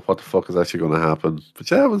saying, what the fuck is actually going to happen.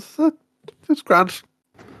 But yeah, it was grand.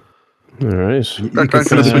 All right.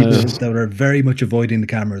 They were very much avoiding the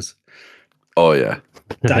cameras. Oh yeah.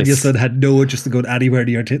 Danielson had no interest in going anywhere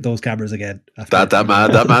near those cameras again.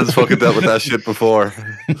 That man's fucking dealt with that shit before.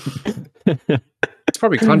 It's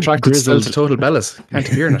probably contracted still to Total Bellas. Can't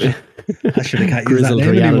hear it. Actually, can't use Grizzled that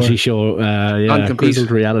name reality anymore. show. Non-compete.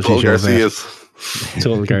 Grizzled reality Total show. Garcias.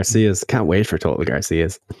 Total Garcias. Can't wait for Total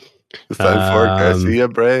Garcias. It's time for Garcia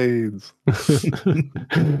brains.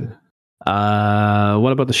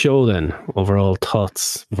 What about the show then? Overall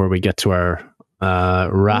thoughts before we get to our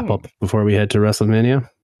wrap up before we head to WrestleMania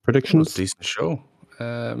predictions. Decent show.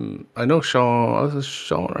 I know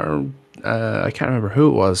Sean, I can't remember who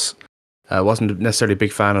it was. I wasn't necessarily a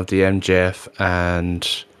big fan of the MJF and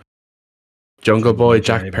Jungle Boy,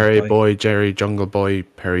 Jack Perry Boy, Jerry, Jungle Boy,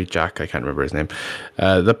 Perry Jack. I can't remember his name.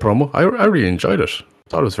 The promo, I really enjoyed it.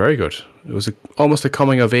 Thought it was very good. It was almost a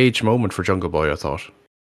coming of age moment for Jungle Boy, I thought.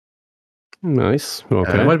 Nice.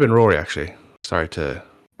 Okay. It might have been Rory, actually. Sorry to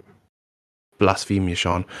blaspheme you,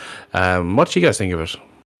 Sean. What do you guys think of it?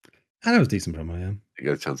 I know it was a decent promo, yeah. You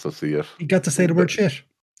get a chance to see it. You got to say the word shit.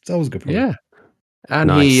 It's always a good promo. Yeah. And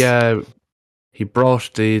Nice. he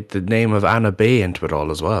brought the name of Anna Bay into it all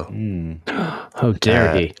as well. How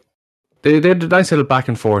dare he? They did a nice little back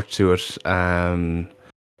and forth to it. And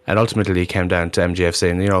ultimately it came down to MJF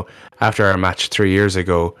saying, you know, after our match 3 years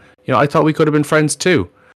ago, you know, I thought we could have been friends too.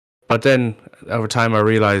 But then over time I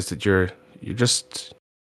realized that you're just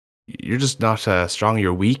not strong,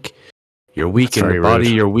 you're weak. You're weak in the body,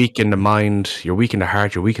 you're weak in the mind, you're weak in the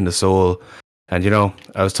heart, you're weak in the soul. And you know,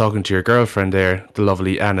 I was talking to your girlfriend there, the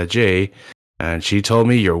lovely Anna J, and she told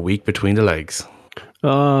me you're weak between the legs.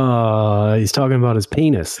 Oh, he's talking about his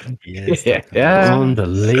penis. Yes, yeah.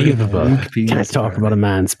 Unbelievable. Can't talk about a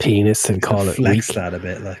man's penis and call it flex weak. that a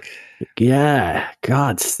bit, like. Yeah,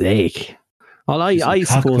 God's sake. Well, I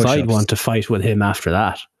suppose I'd want to fight with him after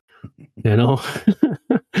that. You know?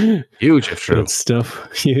 Huge if true. Good stuff.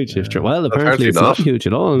 Huge if true. Well, apparently it's not huge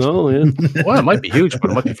at all, no. Yeah. Well, it might be huge,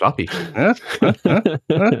 but it might be floppy.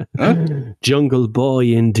 Jungle Boy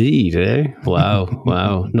indeed, eh? Wow,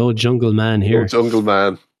 wow. No Jungle Man here. No Jungle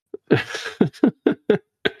Man.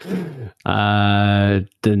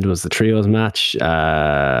 Then there was the trios match.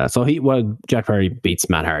 Jack Perry beats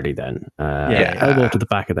Matt Hardy then. Elbow to the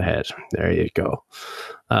back of the head. There you go.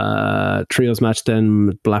 Trios match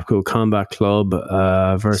then, Blackpool Combat Club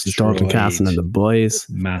versus Dalton Castle and the boys.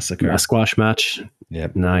 Massacre. A squash match.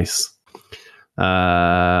 Yep. Nice.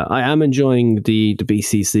 I am enjoying the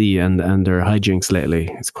BCC and their hijinks lately.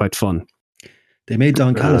 It's quite fun. They made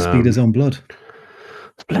Don Callis bleed his own blood.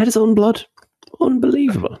 Bled his own blood?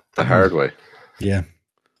 Unbelievable. The hard way. Yeah.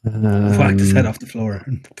 Whacked his head off the floor.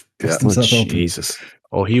 Yeah. Jesus.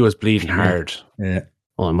 Oh, he was bleeding hard. Yeah.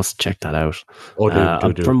 Oh, I must check that out. Oh,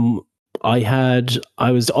 do.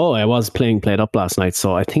 I was playing Played Up last night,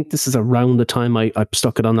 so I think this is around the time I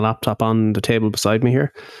stuck it on the laptop on the table beside me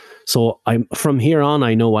here. So from here on,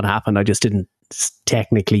 I know what happened. I just didn't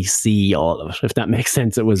technically see all of it, if that makes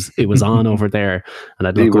sense. It was on over there, and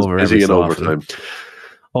I'd look over every so often.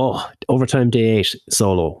 Oh, overtime day 8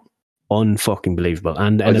 solo, unfucking believable,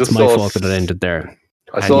 and it's my fault that it ended there.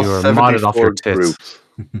 I saw you were modded off your tits.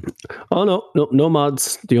 Oh no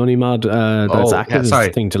mods. The only mod that's active is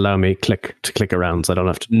the thing to allow me click around, so I don't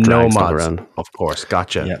have to drag stuff around. Of course,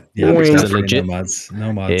 gotcha. Yeah. It's legit.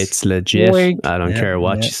 No mods. It's legit. Wink. I don't care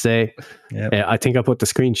what you say. I think I put the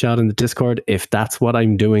screenshot in the Discord. If that's what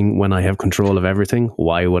I'm doing when I have control of everything,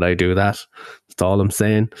 why would I do that? That's all I'm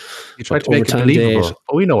saying. You tried to make it believable.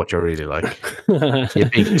 But we know what you're really like. You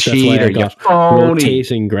big cheater. You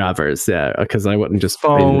rotating grabbers. Yeah, because I wouldn't just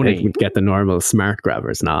get the normal smart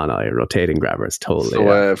grabbers. No, rotating grabbers. Totally.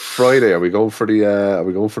 So Friday, are we going for the? Are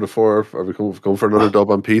we going for the 4? Are we going for another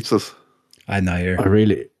dub on pizzas? I'm not here. Oh,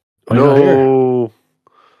 really? No.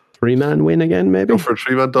 3-man win again, maybe? Go for a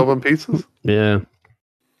 3-man dub on pizzas? Yeah.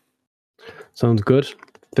 Sounds good.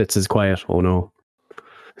 Fitz is quiet. Oh no.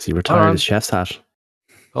 Has he retired his chef's hat?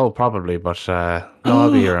 Oh, probably, but no,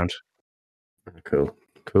 I'll be around. Cool.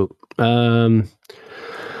 And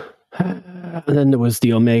then there was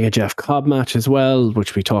the Omega Jeff Cobb match as well,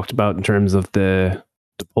 which we talked about in terms of the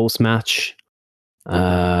post match.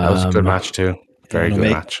 That was a good match too. Very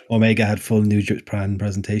good match. Omega had full New Japan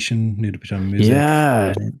presentation, New Japan music.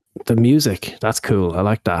 Yeah, the music. That's cool. I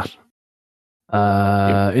like that.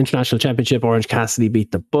 International Championship, Orange Cassidy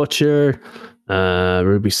beat the Butcher.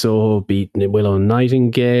 Ruby Soho beat Willow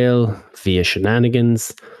Nightingale via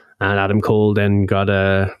shenanigans. And Adam Cole then got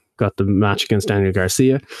the match against Daniel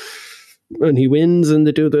Garcia. And he wins, and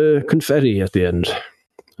they do the confetti at the end.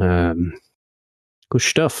 Good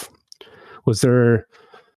stuff. Was there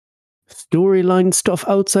storyline stuff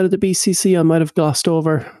outside of the BCC I might have glossed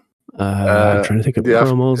over? I'm trying to think of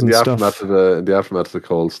promos and stuff. In the aftermath of the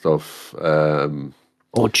Cole stuff.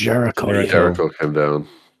 Jericho. Jericho came down.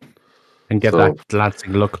 And get that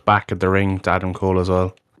glancing look back at the ring to Adam Cole as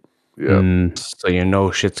well. Yeah. So you know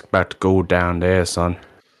shit's about to go down there, son.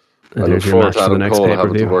 I look forward to Adam Cole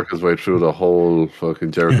having to work his way through the whole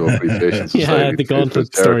fucking Jericho Appreciation Society. Yeah, the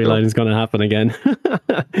Gauntlet storyline is going to happen again.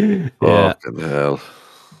 Fucking hell.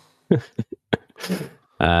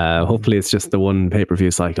 Hopefully it's just the one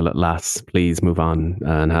pay-per-view cycle that lasts. Please move on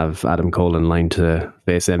and have Adam Cole in line to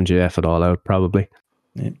face MJF at All Out, probably.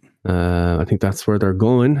 Yep. I think that's where they're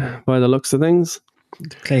going by the looks of things.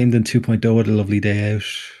 Claimed in 2.0 had a lovely day out.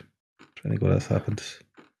 Trying to think what else happened.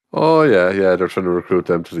 Oh yeah, they're trying to recruit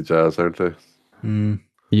them to the Jazz, aren't they?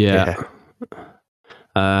 Yeah.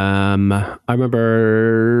 I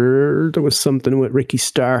remember there was something with Ricky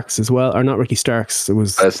Starks as well, or not Ricky Starks. It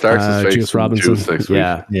was Starks is facing Juice Robinson. Juice next week.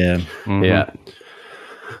 Yeah.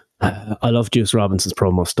 I love Juice Robinson's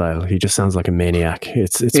promo style. He just sounds like a maniac.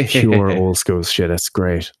 It's pure old school shit. It's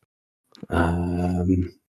great. Cool.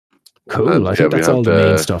 I think that's all the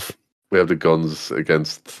main stuff. We have the Guns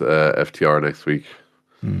against FTR next week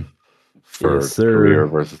for Yes, career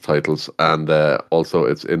versus titles, and also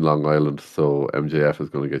it's in Long Island, so MJF is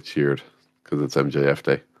going to get cheered because it's MJF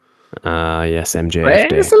Day. Yes, MJF Day.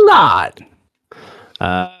 Thanks a lot.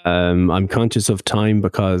 I'm conscious of time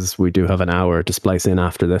because we do have an hour to splice in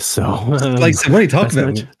after this. So, what are you talking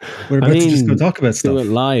about? We're about to just go talk about stuff. Do it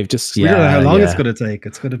live. Just we don't know how long it's going to take.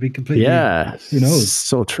 It's going to be completely. Yeah, who knows?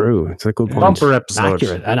 So true. It's a good point. Bumper episode.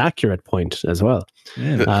 An accurate point as well.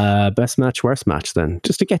 Yeah. Best match, worst match. Then,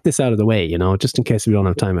 just to get this out of the way, just in case we don't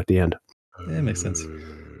have time at the end. Yeah, makes sense.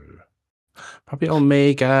 Probably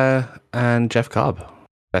Omega and Jeff Cobb.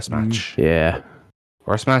 Best match. Yeah.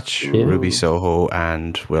 Worst match, Ruby Soho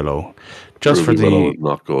and Willow. Just Ruby for the Willow,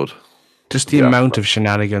 not good. Just the amount of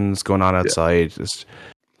shenanigans going on outside.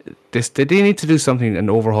 They need to do something and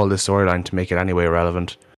overhaul this storyline to make it anyway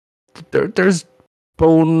relevant. There's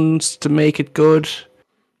bones to make it good.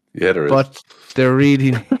 Yeah, there is. But they really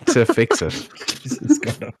need to fix it.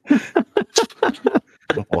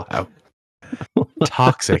 Wow.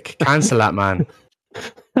 Toxic. Cancel that man.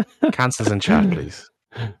 Cancels in chat, please.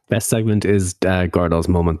 Best segment is Gordo's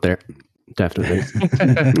moment there. Definitely.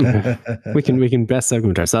 we can best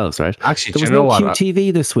segment ourselves, right? Actually, there was no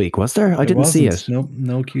QTV this week, was there? I didn't see it. No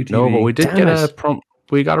QTV. No, but we did get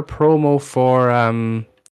we got a promo for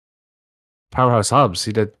Powerhouse Hobbs.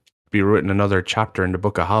 He did be written another chapter in the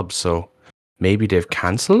book of Hobbs, so maybe they've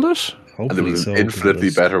cancelled it. And there was an infinitely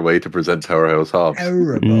better way to present Powerhouse Hobbs.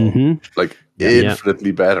 Terrible.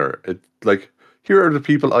 Infinitely better. Here are the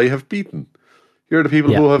people I have beaten. Here are the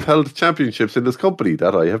people who have held championships in this company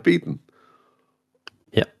that I have beaten.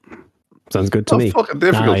 Yep. Sounds good to me. Fucking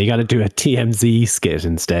difficult. You got to do a TMZ skit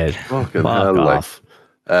instead. Fucking Fuck hell, off.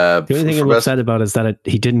 The only thing I'm upset about is that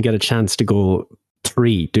he didn't get a chance to do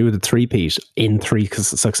the three-peat in 3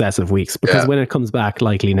 successive weeks, because when it comes back,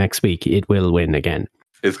 likely next week, it will win again.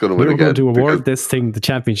 It's going to win again. We're going to award this thing the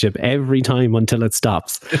championship every time until it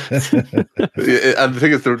stops. And the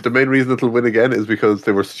thing is, the main reason it'll win again is because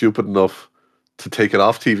they were stupid enough to take it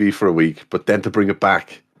off TV for a week, but then to bring it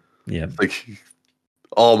back. Yeah.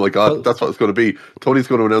 Oh my God, that's what it's going to be. Tony's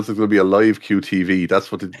going to announce it's going to be a live QTV.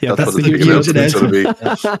 That's what the big announcement's going to be.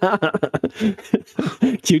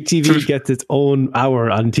 QTV gets its own hour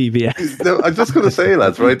on TBS. No, I'm just going to say,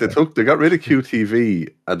 lads, right? They got rid of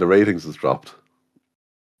QTV and the ratings has dropped.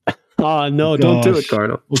 Oh no, don't do it,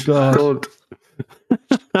 Carlo. Oh God.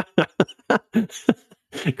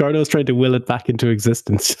 Gardo's trying to will it back into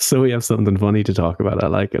existence just so we have something funny to talk about. I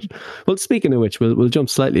like it. Well, speaking of which, we'll jump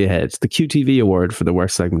slightly ahead. The QTV award for the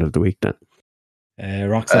worst segment of the week then.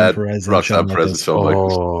 Roxanne Perez. Roxanne Perez and Shawn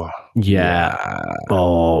Michaels. Yeah.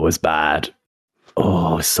 Oh, it was bad.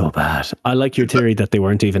 Oh, so bad. I like your theory that they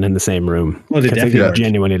weren't even in the same room. Well, they definitely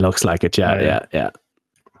genuinely looks like it. Yeah.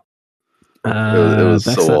 It was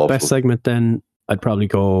so awful. Best segment then, I'd probably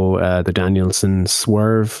go the Danielson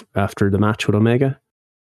swerve after the match with Omega.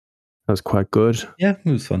 That was quite good. Yeah,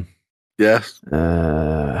 it was fun. Yes.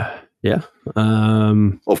 Yeah.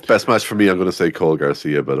 Best match for me, I'm going to say Cole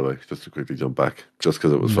Garcia, by the way, just to quickly jump back, just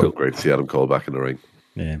because it was so great to see Adam Cole back in the ring.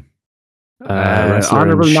 Yeah.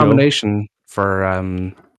 Honorable nomination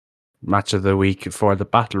for match of the week for the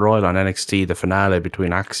Battle Royal on NXT, the finale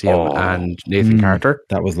between Axiom and Nathan Carter.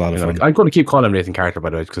 That was a lot of fun. I'm going to keep calling him Nathan Carter, by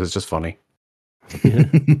the way, because it's just funny.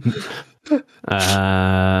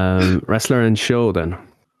 Wrestler and show then.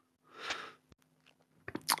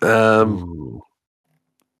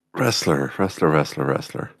 Wrestler.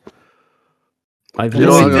 I've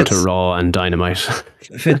listened to Raw and Dynamite.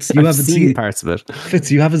 Fitz, you haven't seen parts of it. Fitz,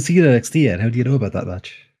 you haven't seen NXT yet. How do you know about that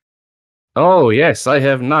match? Oh, yes, I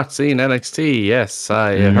have not seen NXT. Yes,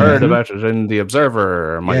 I heard about it in The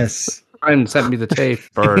Observer. My friend sent me the tape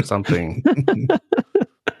or something.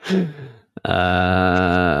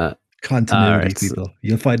 Continuity, people.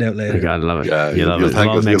 You'll find out later. You gotta love it. Yeah, you'll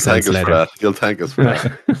thank us for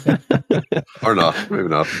that. Or not, maybe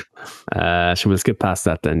not. So we'll skip past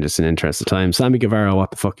that then, just in interest of time. Sammy Guevara, what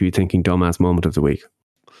the fuck are you thinking? Dumbass moment of the week.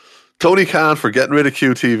 Tony Khan for getting rid of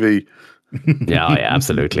QTV. yeah,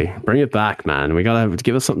 absolutely. Bring it back, man. We gotta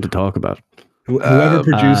give us something to talk about. Whoever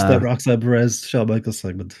produced that Roxanne Perez Shawn Michaels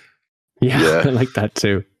segment. Yeah, I like that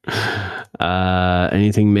too.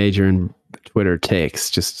 Anything major in Twitter takes.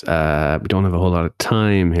 Just we don't have a whole lot of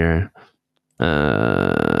time here.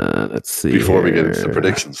 Let's see. Before we get into the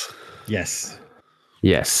predictions. Yes.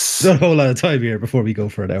 Yes. Not a whole lot of time here before we go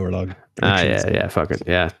for an hour long. Yeah, fuck it.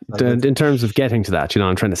 Yeah. In terms of getting to that,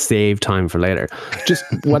 I'm trying to save time for later. Just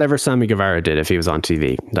whatever Sammy Guevara did if he was on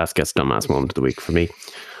TV. That gets dumbass moment of the week for me.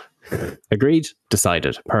 Agreed.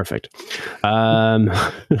 Decided. Perfect.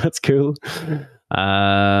 That's cool.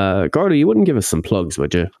 Gordo, you wouldn't give us some plugs,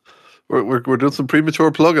 would you? We're doing some premature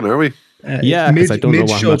plugging, are we? Yeah, because I don't know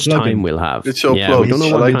what much time we'll have. Yeah, we don't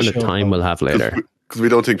know what kind of time we'll have later. Because we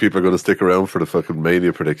don't think people are going to stick around for the fucking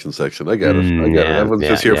Mania prediction section. I get it. Everyone's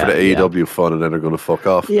just here for the AEW fun, and then they're going to fuck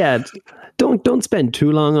off. Yeah, don't spend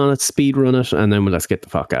too long on it. Speed run it, and then let's get the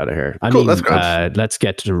fuck out of here. Let's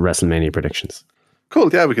get to WrestleMania predictions. Cool,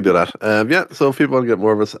 yeah, we can do that. So if people want to get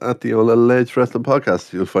more of us at the Alleged Wrestling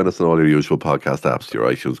Podcast, you'll find us on all your usual podcast apps, your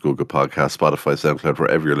iTunes, Google Podcasts, Spotify, SoundCloud,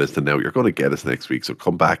 wherever you're listening now. You're going to get us next week, so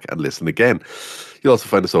come back and listen again. You'll also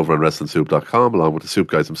find us over on WrestlingSoup.com, along with the Soup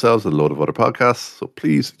Guys themselves and a load of other podcasts. So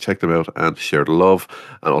please check them out and share the love.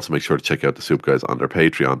 And also make sure to check out the Soup Guys on their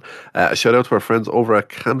Patreon. A shout out to our friends over at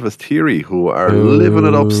Canvas Theory, who are living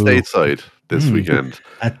it up stateside this weekend.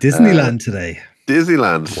 At Disneyland today.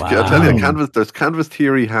 Disneyland. Wow. I'll tell you, there's Canvas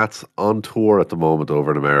Theory hats on tour at the moment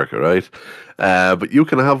over in America, right? But you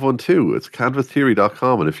can have one too. It's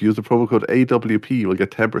canvastheory.com, and if you use the promo code AWP, you will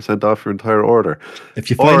get 10% off your entire order. If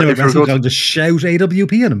you find them at WrestleMania, just shout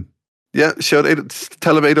AWP at them. Yeah, tell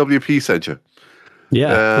them AWP sent you.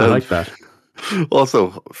 Yeah, I like that.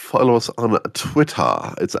 Also, follow us on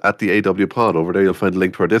Twitter. It's at the AW Pod. Over there, you'll find a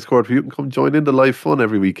link to our Discord where you can come join in the live fun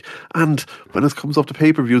every week. And when it comes up to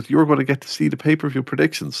pay-per-views, you're going to get to see the pay-per-view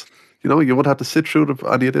predictions. You won't have to sit through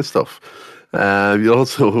any of this stuff. You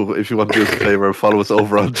also, if you want to do us a favor and follow us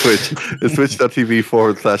over on Twitch, it's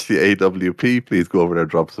twitch.tv/the AWP. Please go over there,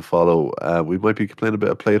 drop us a follow. We might be playing a bit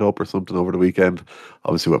of Play It Up or something over the weekend.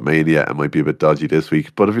 Obviously with Mania, it might be a bit dodgy this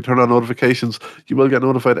week. But if you turn on notifications, you will get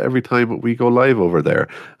notified every time we go live over there.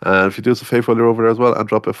 And if you do us a favor while you're over there as well, and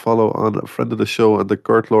drop a follow on a friend of the show and the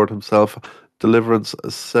Gert Lord himself,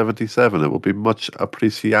 Deliverance77. It will be much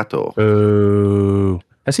appreciato. Oh.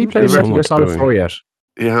 Has he played Metal Gear Solid 4 yet?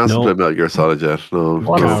 He hasn't played Metal Gear Solid yet. No.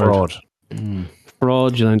 What a fraud.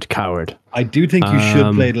 Fraudulent coward. I do think you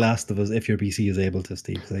should play The Last of Us if your PC is able to,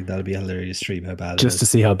 Steve. I think that'll be a hilarious stream how bad it is. Just to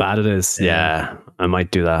see how bad it is. Yeah, I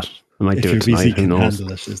might do that. I might do it tonight. If your PC can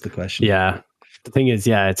handle it is the question. Yeah. The thing is,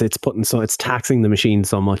 it's taxing the machine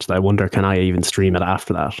so much that I wonder, can I even stream it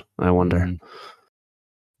after that? I wonder.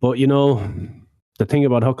 But the thing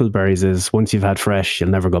about Huckleberries is once you've had fresh,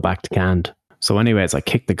 you'll never go back to canned. So anyways, I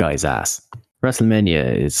kicked the guy's ass.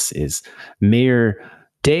 WrestleMania is mere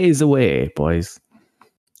days away, boys.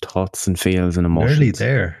 Thoughts and feels and emotions.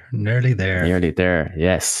 Nearly there.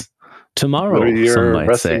 Yes. Tomorrow, some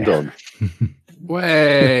might say. Done.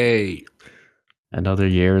 Way. Another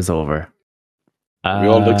year is over. We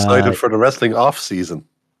all excited for the wrestling off season.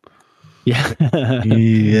 Yeah.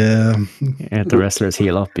 Yeah. The wrestlers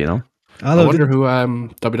heal up, I wonder who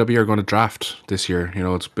WWE are going to draft this year.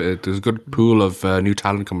 There's a good pool of new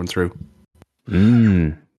talent coming through.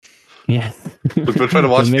 Yeah. We're trying to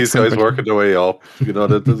watch these guys working their way up.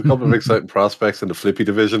 There's a couple of exciting prospects in the Flippy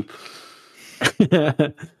division.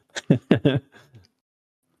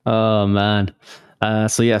 Oh, man.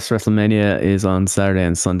 So, yes, WrestleMania is on Saturday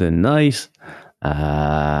and Sunday night.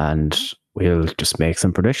 And we'll just make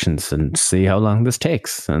some predictions and see how long this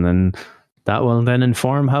takes. And then that will then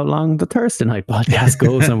inform how long the Thursday night podcast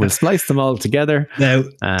goes, and we'll splice them all together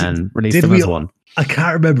and release them as one. I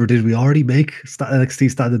can't remember. Did we already make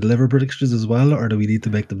NXT Stand and Deliver predictions as well, or do we need to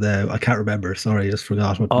make them now? I can't remember. Sorry, I just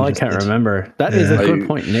forgot. I can't remember. That is a good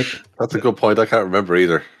point, Nick. That's a good point. I can't remember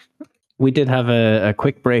either. We did have a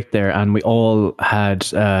quick break there, and we all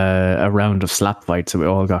had a round of slap fights, so we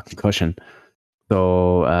all got concussion.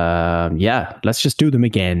 So, let's just do them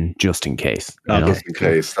again, just in case. Just in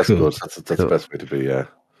case. That's good. That's the best way to be, yeah.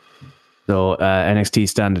 So, NXT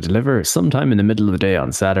Stand and Deliver sometime in the middle of the day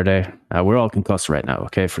on Saturday. We're all concussed right now,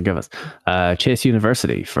 okay? Forgive us. Chase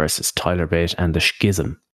University versus Tyler Bate and the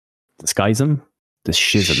Schism. The Schism? The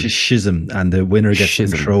Schism. Schism. And the winner gets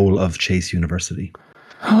control of Chase University.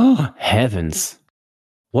 Oh, heavens.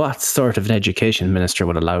 What sort of an education minister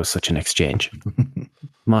would allow such an exchange?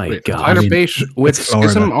 My God. Tyler Bate with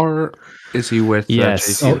Schism, or is he with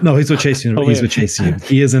Chase U? No, he's with Chase U. He's with Chase U.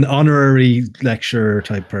 He is an honorary lecturer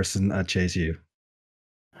type person at Chase U.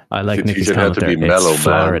 I like You Nikki's should have comment to there. be mellow, It's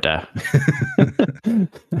man. Florida.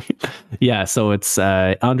 Yeah, so it's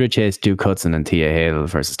Andre Chase, Duke Hudson, and Tia Hale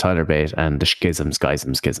versus Tyler Bate and the Schism.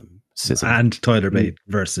 And Tyler Bate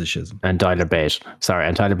versus Schism. And Tyler Bate. Sorry,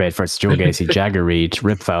 and Tyler Bate versus Joe Gacy, Jagger Reed,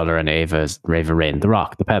 Rip Fowler, and Rava Rain. The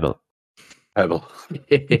Rock, the Pebble.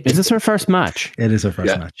 Is this her first match? It is her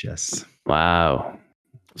first match, yes. Wow.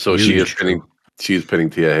 So she's pinning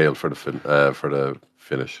Tia Hale for the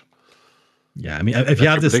finish. Yeah, I mean, if you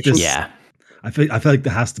have this, yeah, I feel like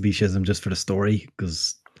there has to be Schism just for the story,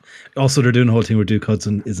 because also they're doing the whole thing where Duke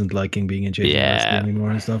Hudson isn't liking being in JJ anymore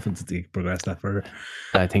and stuff, and to progress that further.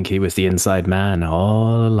 I think he was the inside man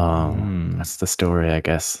all along. That's the story, I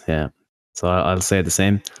guess. Yeah. So I'll say the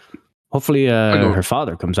same. Hopefully, her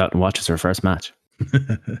father comes out and watches her first match.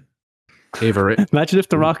 Imagine if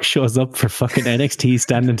The Rock shows up for fucking NXT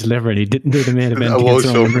Stand and Deliver and he didn't do the main event.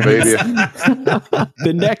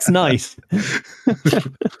 The next night.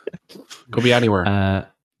 Could be anywhere.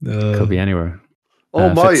 Could be anywhere.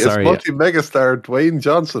 Oh my! It's multi-megastar Dwayne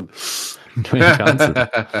Johnson.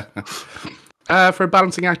 For a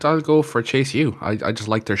balancing act, I'll go for Chase U. I just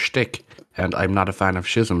like their shtick, and I'm not a fan of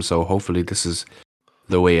Schism, so hopefully this is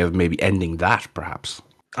the way of maybe ending that, perhaps.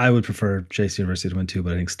 I would prefer Chase University to win too,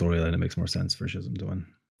 but I think storyline it makes more sense for Schism to win.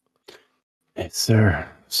 Yes, sir.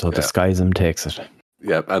 So the Schism takes it.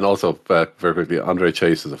 Yeah, and also very quickly, Andre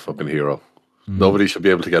Chase is a fucking hero. Nobody should be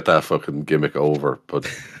able to get that fucking gimmick over, but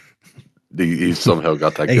he somehow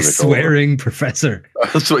got that gimmick over. A swearing professor.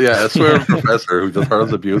 So yeah, a swearing professor who just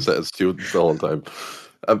hurls abuse at his students the whole time.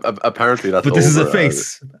 Apparently that's. But this over, is a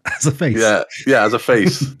face. As a face. Yeah, as a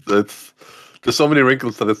face. There's so many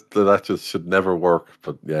wrinkles that just should never work.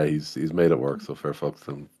 But yeah, he's made it work. So fair fuck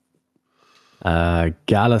to him.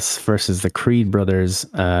 Gallus versus the Creed brothers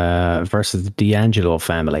versus the D'Angelo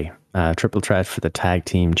family. Triple threat for the tag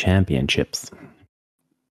team championships.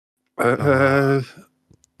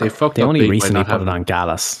 They fucked They up only big by recently not put it having- on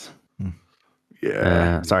Gallus.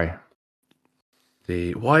 Yeah. Sorry.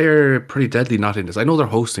 Why are Pretty Deadly not in this? I know they're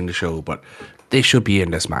hosting the show, but they should be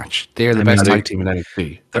in this match. They're the best tag team in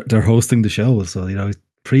NXT. They're hosting the show, so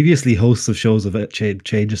previously hosts of shows have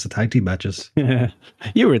changes to tag team matches.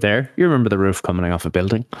 You were there. You remember the roof coming off a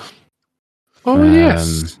building. Oh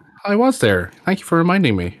yes, I was there. Thank you for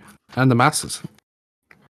reminding me. And the masses.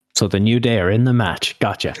 So the New Day are in the match.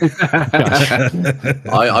 Gotcha. I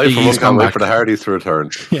for one can't wait for the Hardys to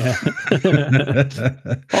return. Yeah.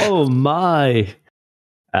 Oh my.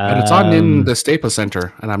 And it's on in the Staples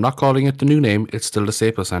Center, and I'm not calling it the new name. It's still the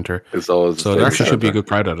Staples Center. It's always so there actually should be a good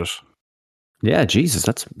crowd at it. Yeah, Jesus,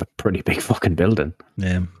 that's a pretty big fucking building.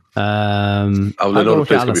 Yeah. I know the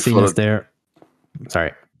place gonna be full of there.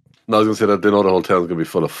 Sorry. No, I was gonna say that they know the whole town's gonna be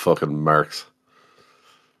full of fucking marks.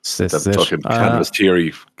 That fucking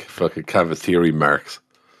Canvas Theory marks.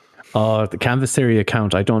 Oh, the Canvas Theory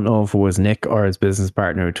account. I don't know if it was Nick or his business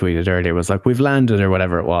partner who tweeted earlier. It was like, we've landed or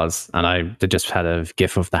whatever it was. And they just had a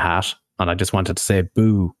gif of the hat. And I just wanted to say,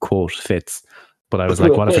 boo, quote, Fitz. But I was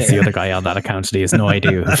like, what if it's the other guy on that account and he has no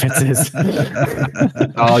idea who Fitz is?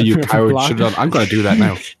 Oh, you coward. I'm going to do that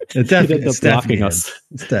now. It's blocking us.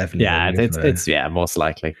 It's definitely. Yeah, it's most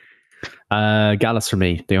likely. Gallus for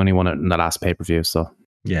me. They only won it in the last pay-per-view, so.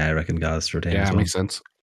 Yeah, I reckon Gallus retains. Yeah, makes sense.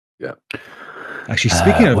 Yeah. Actually,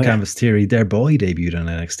 speaking of Canvas Theory, their boy debuted on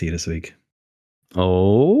NXT this week.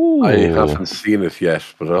 Oh. I haven't seen it yet,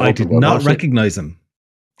 but I did not recognize him.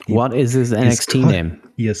 What is his NXT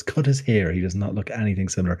name? He has cut his hair. He does not look anything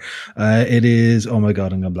similar. It is, oh my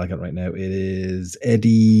God, I'm going to blank out right now. It is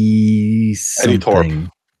Eddie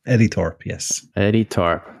Thorpe. Eddie Thorpe, yes. Eddie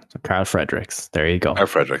Thorpe. So Carl Fredericks. There you go. Carl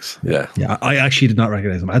Fredericks, yeah. Yeah, I actually did not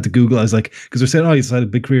recognize him. I had to Google. I was like, because they're saying, he's had a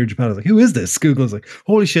big career in Japan. I was like, who is this? Google. I was like,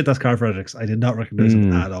 holy shit, that's Carl Fredericks. I did not recognize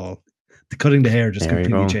him at all. The cutting the hair just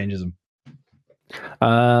completely changes him.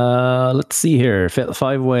 Let's see here. Fatal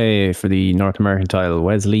 5-way for the North American title.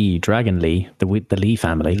 Wesley, Dragon Lee, the Lee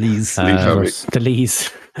family. The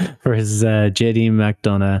Lees versus JD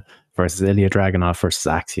McDonough versus Ilya Dragunov versus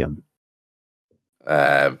Axiom.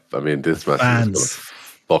 I mean, this match is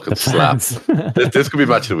fucking slap. This could be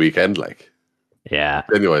match of the weekend, like. Yeah.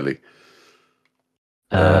 Genuinely.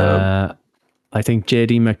 I think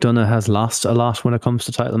JD McDonough has lost a lot when it comes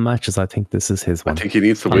to title matches. I think this is his one. I think he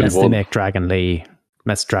needs to win Unless one. They make Dragon Lee,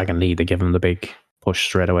 they give him the big push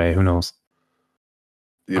straight away. Who knows?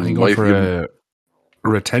 I think go for a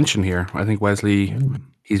retention here. I think Wesley,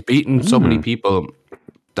 he's beaten so many people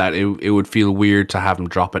that it would feel weird to have him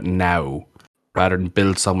drop it now rather than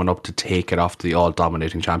build someone up to take it off the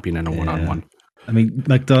all-dominating champion in a one-on-one. I mean,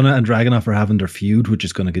 McDonough and Dragunov are having their feud, which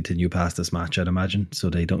is going to continue past this match, I'd imagine. So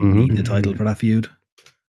they don't need the title for that feud.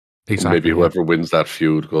 Exactly. Maybe whoever wins that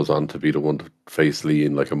feud goes on to be the one to face Lee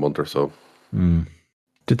in like a month or so.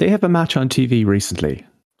 Did they have a match on TV recently?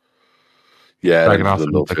 Yeah, Dragon there off was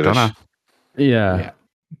a no finish. McDonough. Yeah.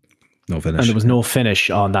 No finish. And there was no finish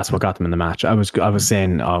on. That's what got them in the match. I was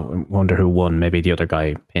saying, I wonder who won. Maybe the other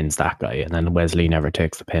guy pins that guy, and then Wesley never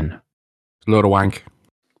takes the pin. Load of wank.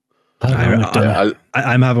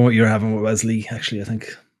 I'm having what you're having with Wesley. Actually, I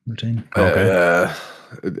think retain. Okay.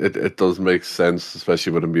 It does make sense,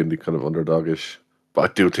 especially with him being the kind of underdogish. But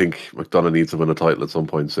I do think McDonough needs to win a title at some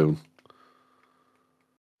point soon.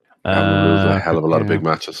 Having lose a hell of a lot of big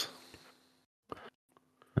matches.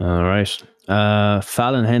 All right.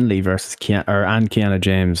 Fallon Henley versus Kiana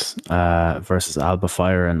James versus Alba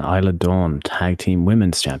Fire and Isla Dawn Tag Team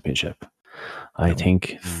Women's Championship. I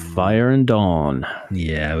think Fire and Dawn.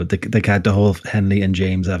 Yeah, they had the whole Henley and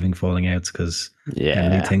James having falling outs because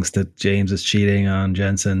Henley thinks that James is cheating on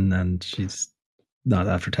Jensen and she's not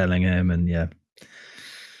after telling him. And yeah,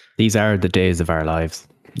 these are the days of our lives.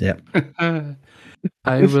 Yeah.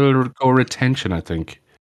 I will go retention, I think.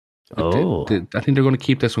 Oh. I think they're going to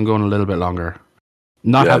keep this one going a little bit longer.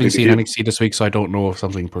 Not having seen NXT this week, so I don't know if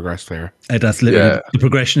something progressed there. That's literally the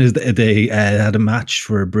progression is they had a match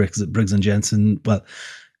for Briggs and Jensen. Well,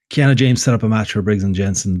 Kiana James set up a match for Briggs and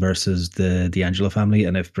Jensen versus the D'Angelo family,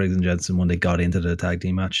 and if Briggs and Jensen, when they got into the tag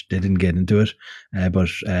team match, they didn't get into it. But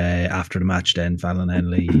after the match, then Fallon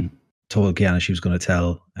Henley told Kiana she was going to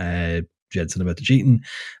tell Jensen about the cheating,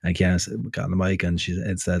 and Kiana got on the mic and she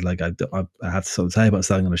said, like, I have something to say, but I'm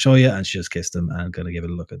still going to show you, and she just kissed him and going to give it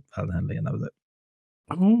a look at Fallon Henley, and that was it.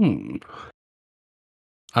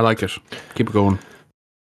 I like it. Keep it going.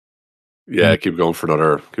 Yeah, keep going for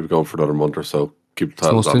another month or so. Keep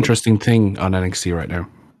the most interesting thing on NXT right now.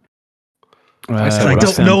 I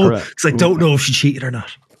don't know because I don't know if she cheated or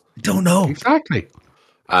not. I don't know exactly.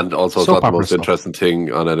 And also, it's not the most interesting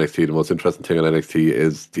thing on NXT. The most interesting thing on NXT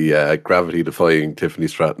is the gravity-defying Tiffany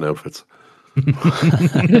Stratton outfits.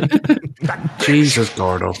 Jesus,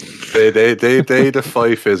 Gordo. They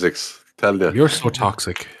defy physics. Tell you. You're so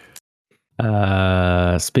toxic.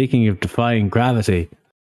 Speaking of defying gravity,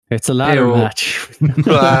 it's a ladder match. The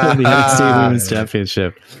NXT Women's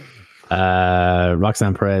Championship.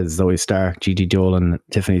 Roxanne Perez, Zoe Stark, Gigi Dolan,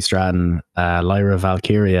 Tiffany Stratton, Lyra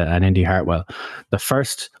Valkyria, and Indy Hartwell. The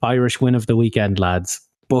first Irish win of the weekend, lads.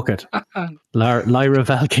 Book it. Lyra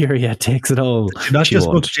Valkyria takes it all. Not just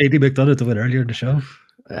booked JD McDonough to win earlier in the show.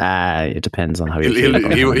 It depends on how you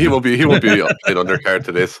feel. He won't be in undercard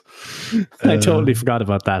to this. I totally forgot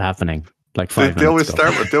about that happening. Like 5 they always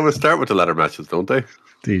minutes ago. start with the ladder matches, don't they?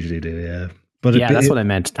 They usually do, yeah. But that's what I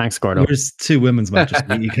meant. Thanks, Gordo. There's 2 women's matches.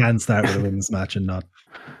 You can start with a women's match and not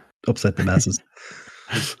upset the masses.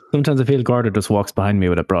 Sometimes I feel Gordo just walks behind me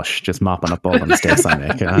with a brush, just mopping up all the mistakes I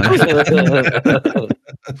make.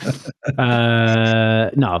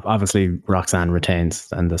 No, obviously Roxanne retains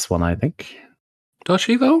in this one, I think. Does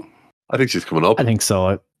she, though? I think she's coming up. I think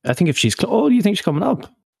so. I think if she's... do you think she's coming up?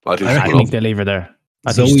 I think they leave her there.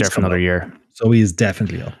 I think she's there for another year. Zoe is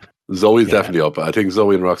definitely up. Zoe's definitely up. I think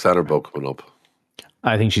Zoe and Roxanne are both coming up.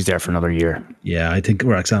 I think she's there for another year. Yeah, I think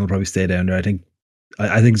Roxanne will probably stay down there. I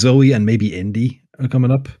think Zoe and maybe Indy are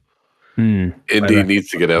coming up. Indy needs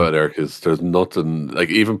to get out of there because there's nothing, like,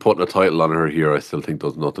 even putting a title on her here, I still think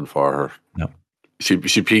there's nothing for her. No. She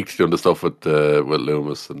peaked doing the stuff with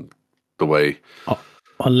Loomis and the way.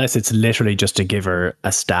 Unless it's literally just to give her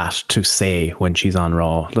a stat to say when she's on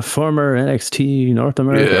Raw. The former NXT North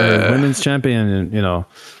America Women's Champion, you know.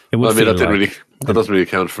 It would that doesn't really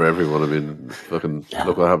count for everyone. I mean, look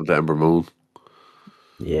what happened to Ember Moon.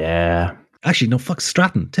 Yeah. Actually, no, fuck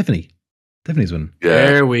Stratton. Tiffany's winning. Yeah,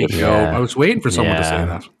 there we go. I was waiting for someone to say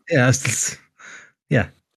that. Yeah.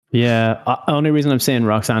 Yeah. Only reason I'm saying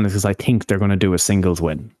Roxanne is because I think they're going to do a singles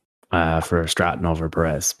win for Stratton over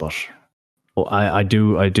Perez, but I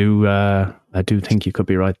do think you could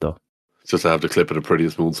be right though. Just to have the clip of the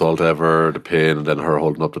prettiest moonsault ever, the pin, and then her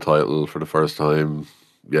holding up the title for the first time.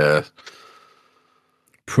 Yeah.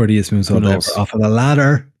 Prettiest moonsault ever off of the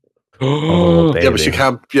ladder. Oh, yeah, but she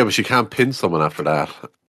can't pin someone after that.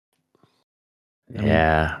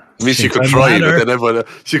 Yeah. I mean, she could try,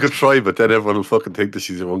 but then everyone will fucking think that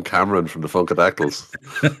she's one Cameron from the Funkadactyls.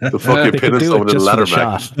 The fucking pinning someone in a ladder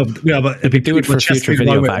match. Yeah, but if you do it for future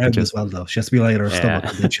video packages as well, though. She has to be like her stomach.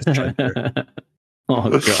 And then she has to try oh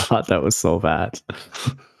god, that was so bad.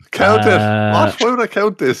 Count it. What? Why would I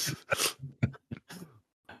count this?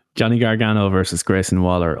 Johnny Gargano versus Grayson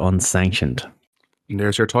Waller, unsanctioned. And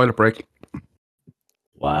there's your toilet break.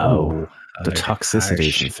 Wow. The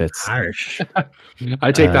toxicity from Fitz. Harsh.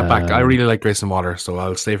 I take that back. I really like Grayson Waller, so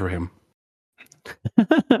I'll stay for him.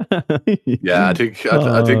 Yeah, I think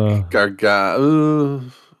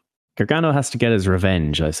Gargano has to get his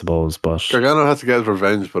revenge, I suppose. But Gargano has to get his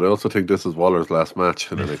revenge, but I also think this is Waller's last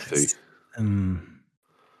match in NXT.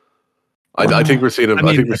 I think we're seeing a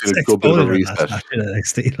good bit of a reset.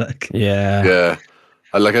 NXT, yeah.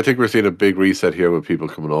 I think we're seeing a big reset here with people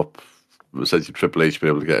coming up. Essentially, Triple H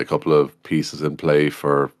being able to get a couple of pieces in play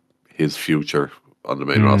for his future on the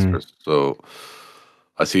main roster. So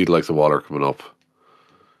I see the likes of Waller coming up.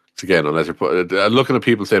 Again, unless you're looking at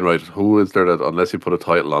people saying, right, who is there that unless you put a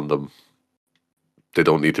title on them, they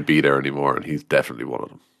don't need to be there anymore, and he's definitely one of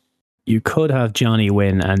them. You could have Johnny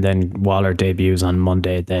win, and then Waller debuts on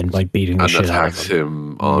Monday, then by beating the shit out of attacks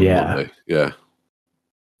him on Monday. Yeah,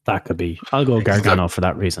 that could be. I'll go Gargano for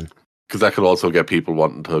that reason. Because that could also get people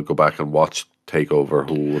wanting to go back and watch TakeOver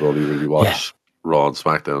who would only really watch Raw and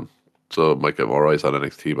SmackDown. So it might get more eyes on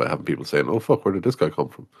NXT by having people saying, "Oh fuck, where did this guy come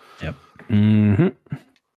from?" Yep. Mm-hmm.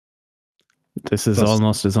 This is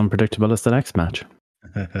almost as unpredictable as the next match.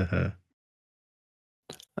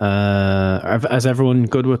 Is everyone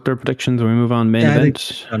good with their predictions? We move on main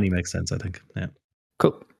event. Only makes sense, I think. Yeah.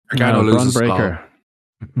 Cool. Gargano loses.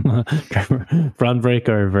 Braun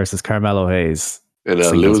Breaker versus Carmelo Hayes. In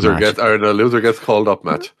a loser gets called up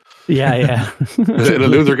match. Yeah. In a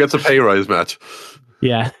loser gets a pay rise match.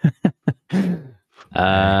 Yeah.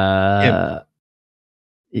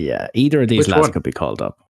 Yeah. Either of these lads could be called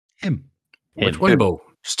up. Him. Which one, Bo?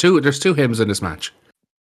 There's two hims in this match.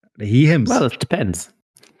 Hims. Well, it depends.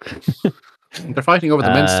 They're fighting over the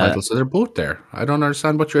men's title, so they're both there. I don't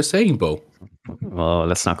understand what you're saying, Bo. Well,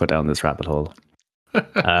 let's not go down this rabbit hole.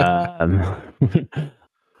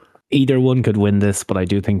 Either one could win this, but I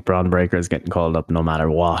do think Braun Breaker is getting called up no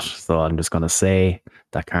matter what. So I'm just going to say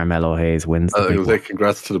that Carmelo Hayes wins. I was like,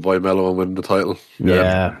 congrats to the boy Melo on winning the title.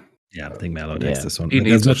 Yeah, I think Melo takes this one.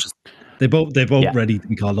 They both ready to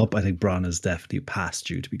be called up. I think Braun is definitely past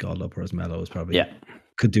due to be called up, whereas Melo is probably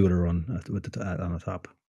could do with a run with on the top.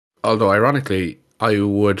 Although ironically, I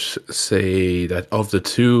would say that of the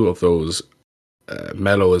two of those,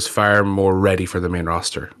 Melo is far more ready for the main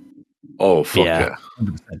roster. Oh fuck yeah.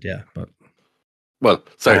 100%, yeah, but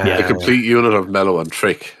the complete unit of Melo and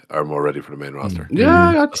Trick are more ready for the main roster.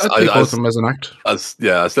 Yeah, I'd take both of them as an act. I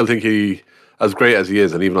still think he, as great as he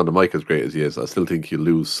is, and even on the mic as great as he is, I still think you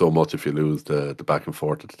lose so much if you lose the back and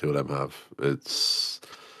forth that the two of them have.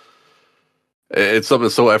 It's something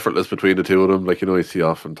so effortless between the two of them. Like, you see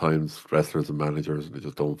oftentimes wrestlers and managers, and they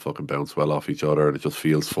just don't fucking bounce well off each other, and it just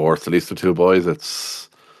feels forced. At least the two boys, it's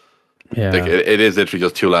like it is literally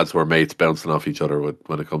just two lads who are mates bouncing off each other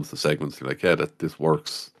when it comes to segments. You're like, that this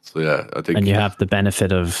works. So yeah, I think. And you have the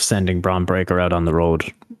benefit of sending Braun Breaker out on the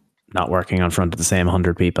road, not working in front of the same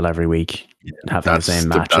 100 people every week, and having the same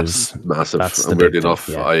matches. That's massive. And weirdly enough,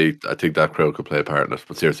 I think that crowd could play a part in it.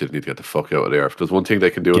 But seriously, they need to get the fuck out of there. If there's one thing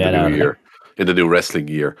they can do in the new year, in the new wrestling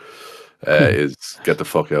year, is get the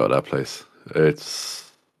fuck out of that place. It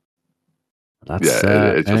just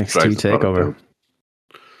NXT TakeOver.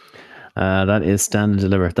 That is stand and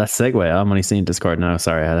deliver. That segue. I'm only seeing Discord now.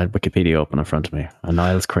 Sorry, I had Wikipedia open in front of me. A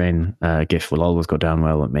Niles Crane gif will always go down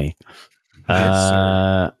well with me.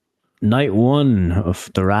 Night one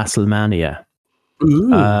of the WrestleMania.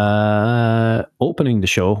 Opening the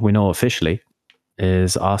show, we know officially,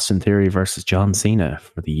 is Austin Theory versus John Cena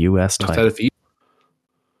for the US title.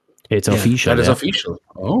 It's official. That is official.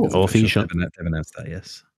 Oh, official. They've announced that,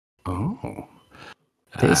 yes. Oh.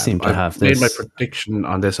 They seem to have this. I made my prediction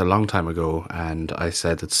on this a long time ago, and I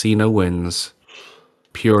said that Cena wins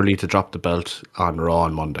purely to drop the belt on Raw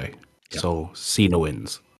on Monday. Yep. So Cena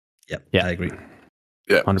wins. Yeah, I agree.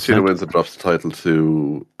 Yeah, 100%. Cena wins and drops the title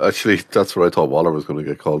to... Actually, that's what I thought Waller was going to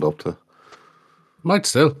get called up to. Might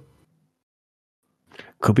still.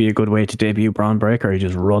 Could be a good way to debut Braun Breaker. He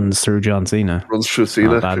just runs through John Cena. Runs through Cena.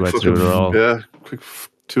 Not bad way to do it at all. Yeah, quick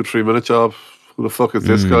 2-3 minute job. Who the fuck is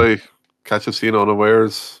this guy? Catches Cena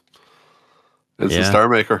unawares. Instant star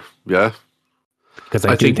maker. Yeah. Because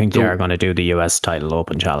I do think they are going to do the US title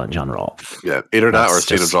open challenge on Raw. Yeah, either that or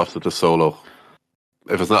Cena drops it to Solo.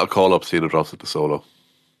 If it's not a call up, Cena drops it to Solo.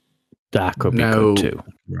 That could be good too.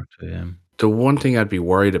 The one thing I'd be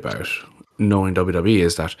worried about, knowing WWE,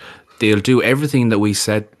 is that they'll do everything that we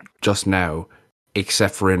said just now,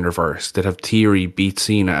 except for in reverse. They'd have Theory beat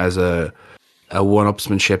Cena as a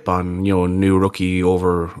one-upsmanship on, new rookie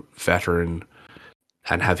over veteran,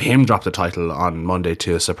 and have him drop the title on Monday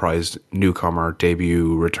to a surprise newcomer,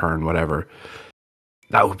 debut, return, whatever.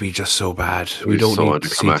 That would be just so bad. We don't need to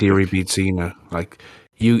see Theory beat Cena. Like,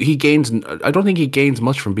 he gains. I don't think he gains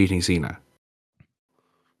much from beating Cena.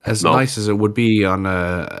 As nice as it would be on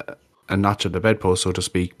a notch of the bedpost, so to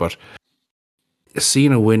speak, but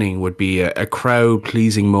Cena winning would be a crowd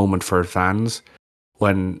pleasing moment for fans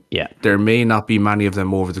when there may not be many of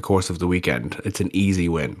them over the course of the weekend. It's an easy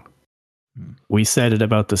win. We said it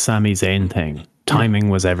about the Sami Zayn thing. Timing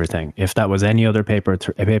was everything. If that was any other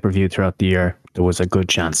pay-per-view throughout the year, there was a good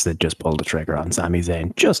chance they'd just pull the trigger on Sami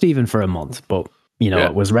Zayn, just even for a month. But,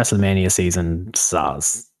 it was WrestleMania season,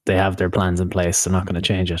 SARS. They have their plans in place. They're not going to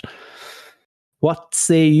change it. What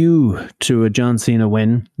say you to a John Cena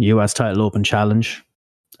win, US title open challenge,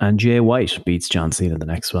 and Jay White beats John Cena the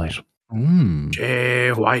next fight?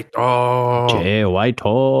 Jay White. Jay White.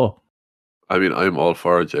 I mean, I'm all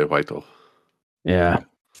for Jay White. Yeah.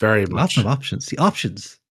 Very much. Lots of options. The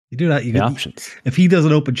options. You do that. Options. If he does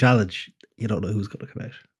an open challenge, you don't know who's going to come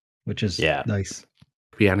out, which is nice.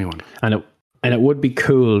 Be anyone. And it would be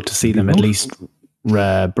cool to see them at least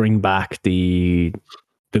bring back the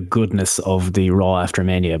goodness of the Raw after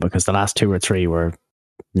Mania, because the last 2 or 3 were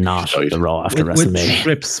not the Raw after WrestleMania. With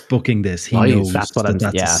Trips booking this, he knows that's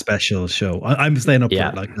a special show. I'm staying up for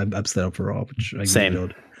it. Like I'm staying up for Raw, which I Same.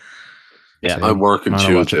 Really yeah, I'm working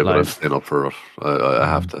Tuesday, but I'm staying up for it. I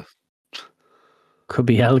have to. Could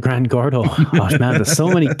be El Gran Gordo. Oh man, there's so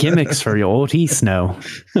many gimmicks for your Otis now.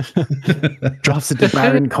 Drops it to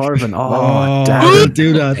Baron Corbin. Oh, damn. Don't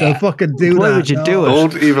do that. They'll fucking do that. Why would you do it?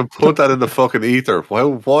 Don't even put that in the fucking ether.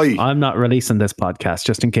 Why? I'm not releasing this podcast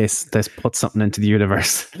just in case this puts something into the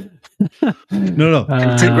universe. No.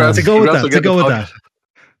 To go with that.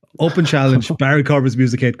 Open challenge. Baron Corbin's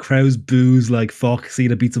music hit. Crowds boos like fuck.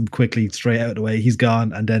 Cena beats him quickly, straight out of the way. He's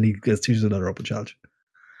gone, and then he gets to choose another open challenge.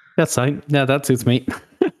 That's fine. Yeah, that suits me.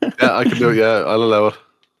 Yeah, I can do it. Yeah, I'll allow it.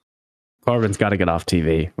 Corbin's got to get off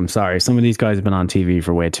TV. I'm sorry. Some of these guys have been on TV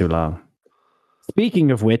for way too long.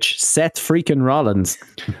 Speaking of which, Seth freaking Rollins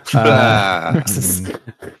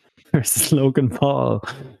versus Logan Paul.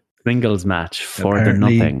 Singles match for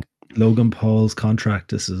Apparently, the nothing. Logan Paul's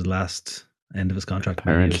contract. This is the last end of his contract.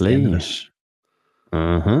 Apparently.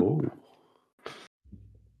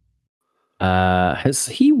 Has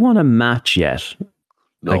he won a match yet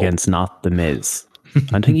against not The Miz?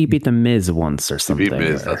 I think he beat The Miz once or something. He beat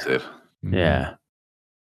Miz, that's it. Yeah. I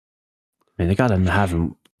mean, they got to have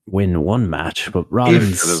him win one match, but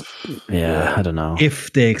Rollins, I don't know.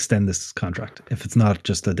 If they extend this contract, if it's not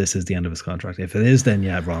just that this is the end of his contract, if it is, then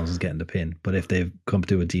Rollins is getting the pin. But if they've come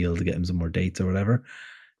to a deal to get him some more dates or whatever,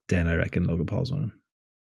 then I reckon Logan Paul's winning.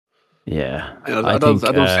 Yeah, I don't see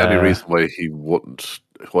any reason why he wouldn't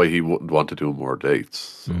want to do more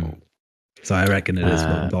dates. So I reckon it is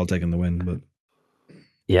Logan Paul taking the win. But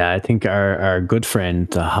yeah, I think our good friend,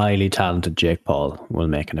 the highly talented Jake Paul, will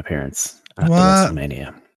make an appearance at the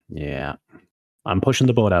WrestleMania. Yeah, I'm pushing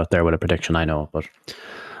the boat out there with a prediction. I know, but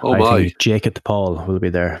I think Jake at the Paul will be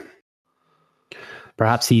there.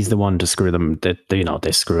 Perhaps he's the one to screw them.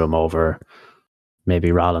 They screw him over.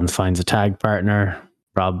 Maybe Rollins finds a tag partner.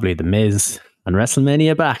 Probably The Miz and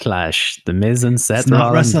WrestleMania Backlash. The Miz and Seth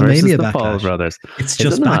Rollins versus the Paul brothers. It's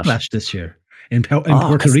just Backlash this year in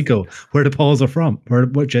Puerto Rico, where the Pauls are from, where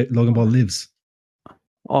Logan Paul lives.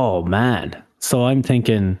 Oh man! So I'm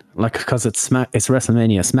thinking, because it's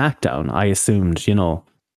WrestleMania SmackDown, I assumed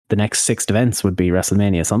the next 6 events would be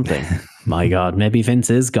WrestleMania something. My God, maybe Vince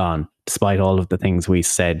is gone, despite all of the things we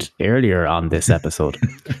said earlier on this episode.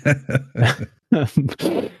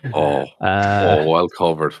 Well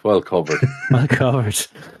covered. Well covered. Look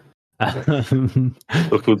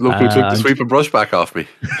who took the sweeping brush back off me.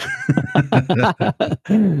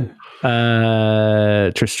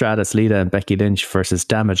 Trish Stratus, Lita, and Becky Lynch versus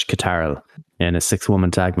Damage Katarl in a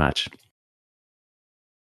 6-woman tag match.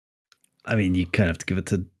 I mean, you kind of have to give it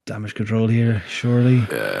to Damage Control here, surely.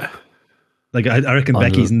 Yeah. Like I reckon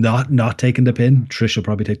Becky's not taking the pin. Trish will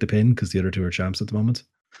probably take the pin because the other two are champs at the moment.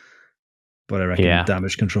 But I reckon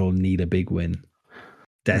Damage Control need a big win.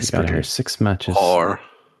 Desperately. 6 matches.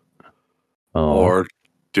 Or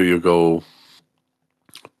do you go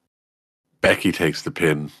Becky takes the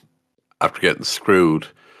pin after getting screwed,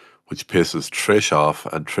 which pisses Trish off,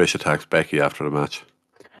 and Trish attacks Becky after the match?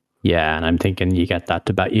 Yeah, and I'm thinking you get that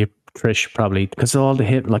debate. Trish probably, because all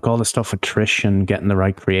the stuff with Trish and getting the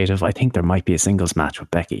right creative, I think there might be a singles match with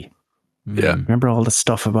Becky. Yeah. Remember all the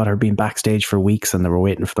stuff about her being backstage for weeks and they were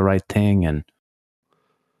waiting for the right thing, and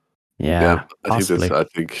possibly. I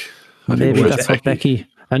think maybe that's what Becky.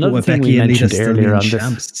 Another thing we mentioned earlier on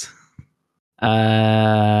this.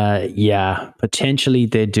 Potentially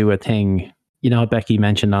they do a thing. Becky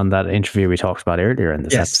mentioned on that interview we talked about earlier in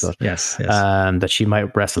this episode. Yes. That she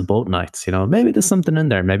might wrestle both nights. Maybe there's something in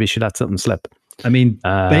there. Maybe she let something slip. I mean,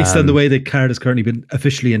 based on the way the card has currently been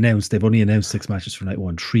officially announced, they've only announced 6 matches for night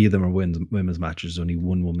 1. 3 of them are women's matches. Only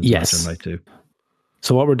 1 women's match on night 2.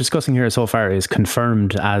 So what we're discussing here so far is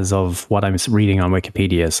confirmed as of what I'm reading on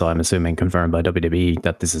Wikipedia. So I'm assuming confirmed by WWE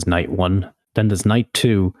that this is night 1. Then there's night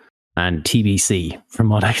 2 and TBC from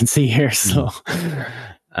what I can see here. So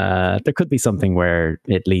there could be something where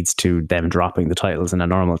it leads to them dropping the titles in a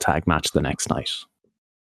normal tag match the next night.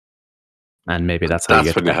 And maybe that's how you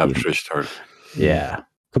get when you have Becky. Trish turn. Yeah,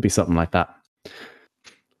 could be something like that.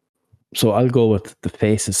 So I'll go with the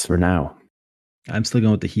faces for now. I'm still going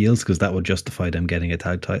with the heels because that would justify them getting a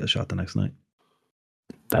tag title shot the next night.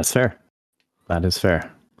 That's fair. That is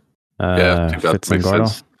fair. I think that Fitz makes and Gordo.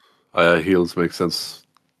 sense. Heels make sense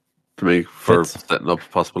to me for Fitz. setting up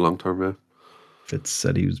possible long term. Yeah, Fitz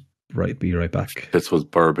said he was be right back. Fitz was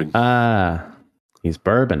bourbon. He's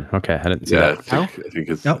bourbon. Okay, I didn't see Yeah, that. I think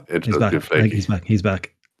it's He's back. I think he's back. He's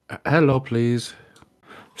back. Hello, please.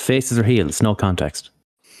 Faces or heels? No context.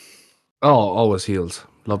 Oh, always heels.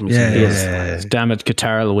 Love me some heels. Damn it,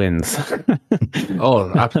 Qatar wins.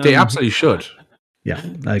 They absolutely should. Yeah,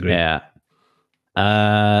 I agree. Yeah.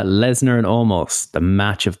 Lesnar and Omos, the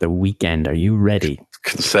match of the weekend. Are you ready?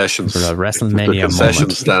 Concessions. For a WrestleMania the concession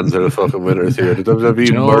moment. stands are the fucking winners here. The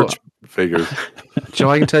WWE merch figures. Joe,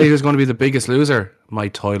 I can tell you who's going to be the biggest loser. My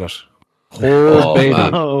toilet. Oh, baby.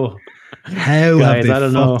 Man. Oh, How guys, I have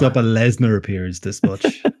don't they know. fucked up a Lesnar appearance this much?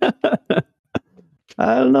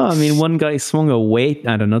 I don't know. I mean, one guy swung a weight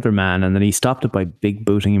at another man and then he stopped it by big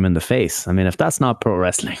booting him in the face. I mean, if that's not pro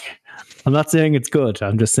wrestling, I'm not saying it's good.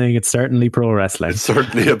 I'm just saying it's certainly pro wrestling. It's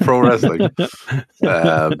certainly a pro wrestling.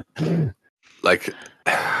 I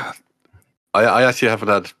actually haven't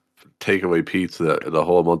had takeaway pizza the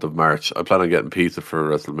whole month of March. I plan on getting pizza for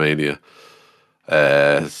WrestleMania.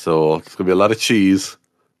 So it's going to be a lot of cheese.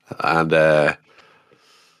 And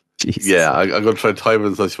yeah, I'm going to try and time it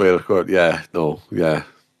in such a way that no.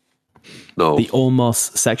 The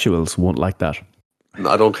almost sexuals won't like that.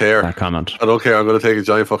 I don't care. That comment. I don't care. I'm going to take a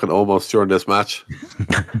giant fucking almost during this match.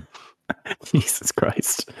 Jesus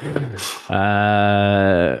Christ.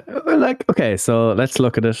 Okay, so let's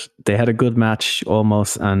look at it. They had a good match,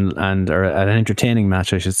 almost, and or an entertaining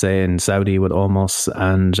match, I should say, in Saudi with Almost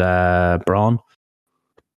and Braun.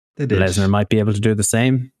 They did. Lesnar might be able to do the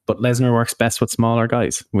same, but Lesnar works best with smaller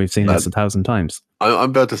guys. We've seen this 1,000 times. I'm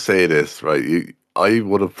about to say this, right? I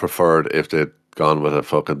would have preferred if they'd gone with a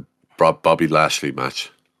fucking Bobby Lashley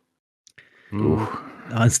match.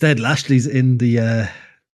 Instead, Lashley's in the...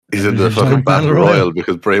 He's in the fucking Battle Royal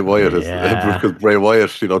because Bray Wyatt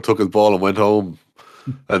took his ball and went home.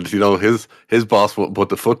 And, his boss wouldn't put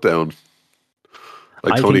the foot down.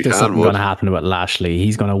 Like I Tony think there's Khan something would. going to happen with Lashley.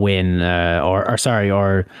 He's going to win,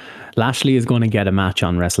 or Lashley is going to get a match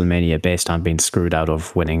on WrestleMania based on being screwed out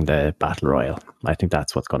of winning the Battle Royal. I think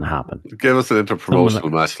that's what's going to happen. Give us an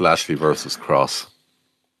interpromotional match, Lashley versus Cross.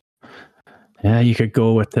 Yeah, you could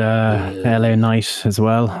go with LA Knight as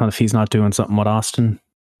well. And if he's not doing something with Austin,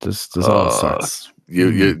 there's all sorts.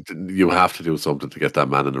 You have to do something to get that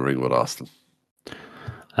man in the ring with Austin.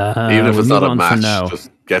 Even if it's not a match, just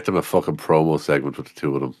get them a fucking promo segment with the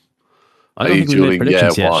two of them. I don't think we made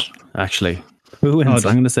predictions yet, actually. Who wins?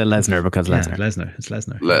 I'm going to say Lesnar because Lesnar. Lesnar. It's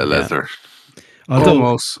Lesnar. Lesnar.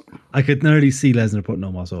 Although I could nearly see Lesnar putting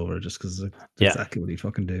Omos over just because that's exactly what he'd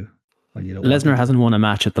fucking do. Lesnar hasn't won a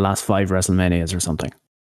match at the last 5 WrestleManias or something.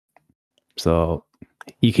 So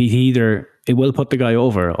it will put the guy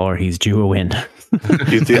over or he's due a win.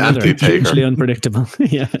 He's the anti-taker. Hugely unpredictable.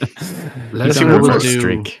 Yeah. Lesnar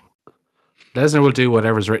will do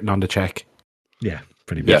whatever's written on the check. Yeah,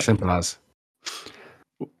 pretty much. Yeah, simple as.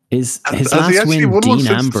 Is his last win Dean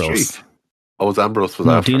Ambrose? Oh, it was Ambrose was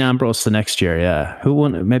after. Dean Ambrose the next year, yeah. Who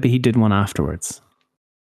won? Maybe he did one afterwards.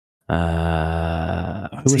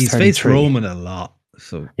 He's faced Roman a lot.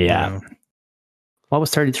 So yeah. What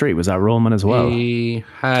was 33? Was that Roman as well? He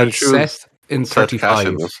had Seth in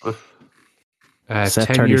 35. Seth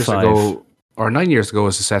 10 years ago, or 9 years ago,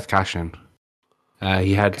 was the Seth cash-in.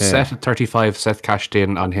 He had Seth at 35. Seth cashed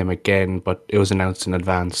in on him again, but it was announced in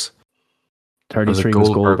advance. 33 was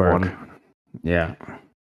Goldberg. One. Yeah.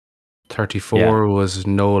 34 was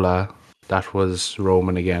Nola. That was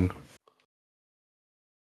Roman again.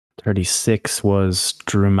 36 was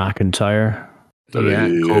Drew McIntyre. Yeah,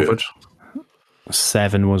 COVID.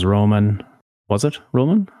 7 was Roman. Was it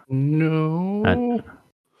Roman? No.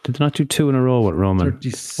 Did they not do 2 in a row with Roman?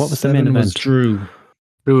 What was the main event? Was Drew.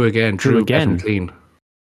 Drew again. Clean.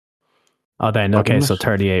 Oh, then, okay, so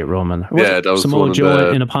 38 Roman. That was Samoa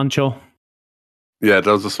Joe in a poncho. Yeah,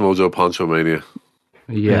 that was the Samoa Joe Poncho Mania.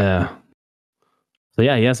 Yeah. So,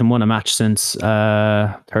 yeah, he hasn't won a match since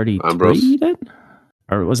 33 then?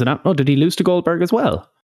 Or was it? Oh, did he lose to Goldberg as well?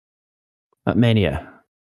 At Mania?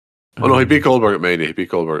 Oh no, he beat Goldberg at Mania.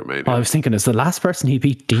 I was thinking, is the last person he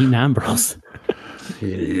beat Dean Ambrose?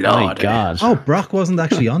 My God. Oh, Brock wasn't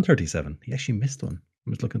actually on 37. He actually missed one. I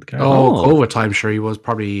was looking at the card. Oh, COVID time. Sure, he was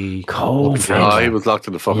probably COVID. Oh, he was locked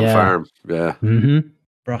in the fucking farm. Yeah. Mm-hmm.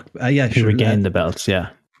 Brock. Yeah, He regained the belts. Yeah.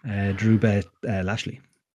 Drew bet Lashley.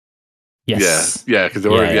 Yes. Yeah, because they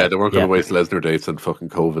weren't. They weren't going to waste Lesnar dates on fucking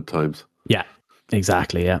COVID times. Yeah.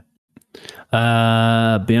 Exactly. Yeah.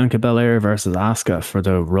 Bianca Belair versus Asuka for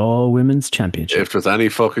the Raw Women's Championship. If there's any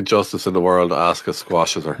fucking justice in the world, Asuka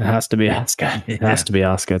squashes her. It has to be Asuka. It has to be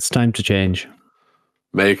Asuka. It's time to change.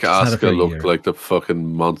 Make Asuka look like the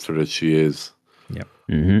fucking monster that she is. Yep.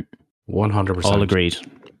 100%. All agreed.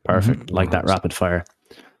 Perfect. Like that rapid fire.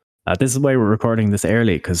 This is why we're recording this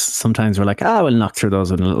early, because sometimes we're like, we'll knock through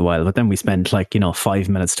those in a little while. But then we spend 5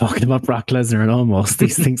 minutes talking about Brock Lesnar and almost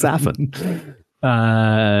these things happen.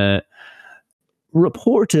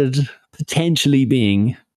 Reported potentially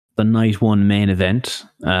being the night one main event,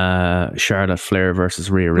 Charlotte Flair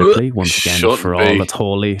versus Rhea Ripley. Once again, for all that's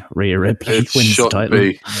holy, Rhea Ripley wins the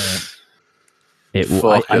title.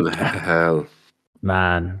 Fucking hell,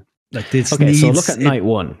 man! Like this. Okay, so look at night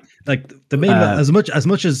one. Like the main event, as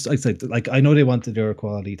much as I said, like I know they wanted their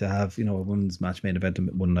equality to have a women's match main event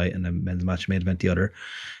one night and a men's match main event the other.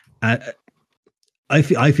 I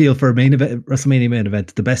feel for a main event, WrestleMania main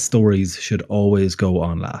event, the best stories should always go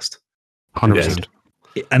on last. 100%.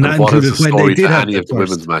 And that included when they did have any of the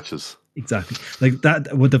women's matches. Exactly. Like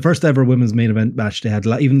that with the first ever women's main event match they had,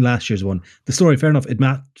 even last year's one. The story, fair enough,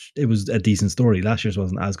 it was a decent story. Last year's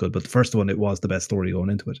wasn't as good, but the first one, it was the best story going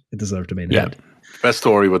into it. It deserved to main event. Best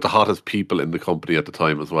story with the hottest people in the company at the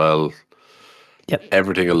time as well. Yep.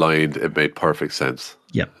 Everything aligned. It made perfect sense.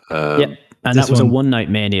 Yep. And that was a one night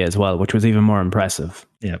Mania as well, which was even more impressive.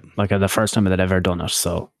 Yeah. Like the first time they'd ever done it.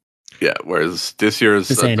 So yeah, whereas this year's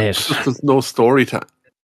there's no story to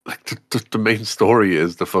like the main story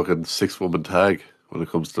is the fucking 6-woman tag when it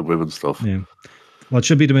comes to women's stuff. Yeah. Well, it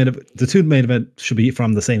should be the two main event should be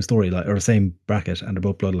from the same story or the same bracket, and they're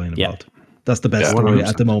both bloodline involved. That's the best story 100%.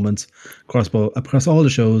 at the moment across all the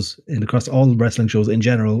shows and across all wrestling shows in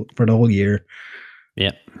general for the whole year.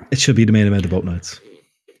 Yeah, it should be the main event of both nights.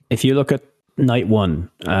 If you look at night one,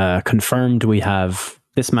 confirmed, we have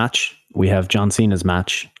this match, we have John Cena's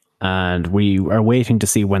match, and we are waiting to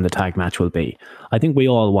see when the tag match will be. I think we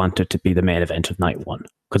all want it to be the main event of night one,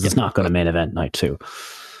 because it's not going to main event night two.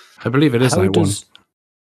 I believe it is night one.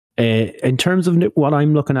 In terms of what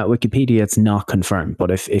I'm looking at Wikipedia, it's not confirmed,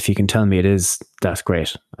 but if you can tell me it is, that's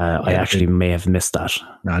great. I actually may have missed that.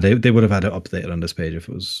 Nah, they would have had it updated on this page if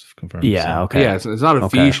it was confirmed. Yeah, okay. Yeah, it's not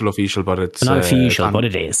official, but it's not official, but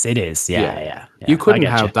it is. It is. Yeah. You couldn't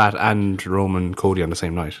have that and Roman Cody on the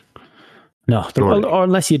same night. No, or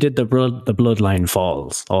unless you did the Bloodline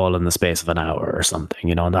Falls all in the space of an hour or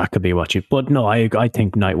something, that could be what you. But no, I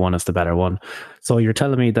think night one is the better one. So you're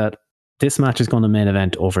telling me that this match is going to main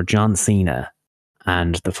event over John Cena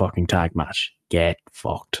and the fucking tag match? Get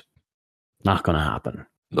fucked. Not going to happen.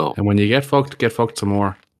 No. And when you get fucked some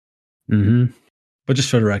more. Mm-hmm. But just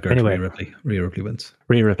for the record, anyway, Rhea Ripley wins.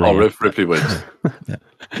 Rhea Ripley. Oh, Ripley wins. Yeah.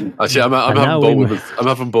 Actually, I'm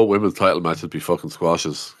having both women's title matches be fucking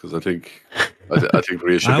squashes because I think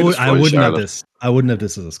Rhea should be I wouldn't have this. I wouldn't have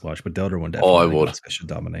this as a squash, but the other one definitely. Oh, I would. Asuka should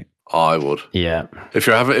dominate. Oh, I would. Yeah. If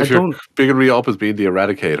you're bigging Rhea up as being the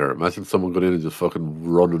Eradicator, imagine someone going in and just fucking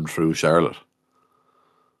running through Charlotte.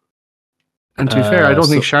 And to be fair, I don't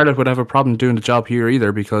think Charlotte would have a problem doing the job here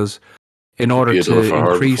either, because in order to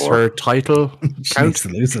increase her title count,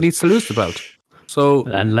 she needs to lose the belt. So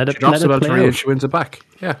and let it drops the belt play to Rhea out. and she wins it back.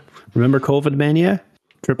 Yeah. Remember COVID Mania?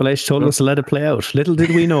 Triple H told us to let it play out. Little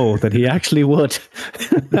did we know that he actually would.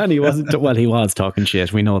 And he wasn't. Well, he was talking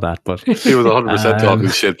shit. We know that, but he was 100% talking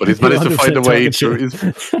shit. But he's managed to find a way. He's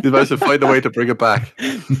managed to find a way to bring it back.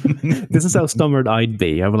 This is how stummered I'd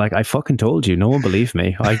be. I was like, I fucking told you. No one believed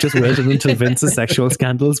me. I just waited until Vince's sexual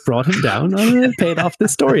scandals brought him down, and I paid off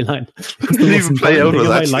this storyline. It didn't even play out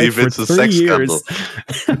as actually Vince's sex scandal.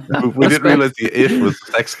 We didn't realize the it was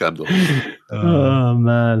the sex scandal. Oh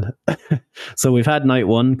man. So we've had night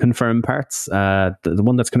one confirmed parts. The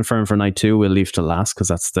one that's confirmed for night two we'll leave to last because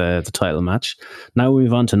that's the title match. Now we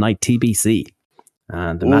move on to night TBC.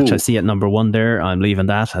 And the match I see at number one there, I'm leaving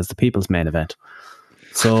that as the people's main event.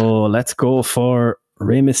 So let's go for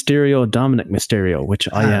Rey Mysterio, Dominic Mysterio, which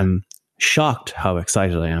I am shocked how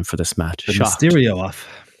excited I am for this match. The shocked. Mysterio off.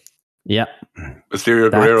 Yep.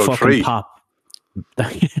 Mysterio Guerrero 3. Pop.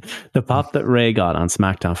 The pop that Ray got on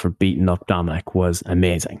SmackDown for beating up Dominic was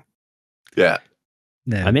amazing. Yeah.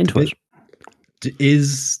 Now, I'm into it.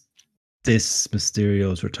 Is this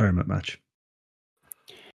Mysterio's retirement match?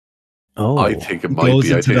 Oh, I think it He might goes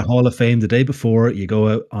be. I into the think Hall of Fame the day before. You go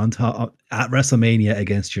out on top at WrestleMania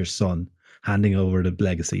against your son, handing over the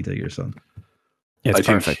legacy to your son. it's I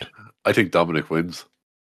think perfect. I think Dominic wins.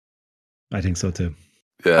 I think so too.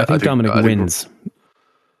 Yeah, I think Dominic wins.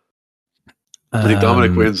 I think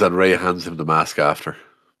Dominic wins, and Ray hands him the mask after.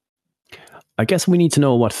 I guess we need to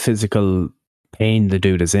know what physical pain the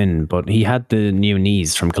dude is in, but he had the new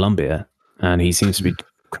knees from Colombia, and he seems to be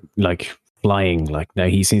like flying. Like now,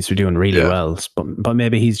 he seems to be doing really well. But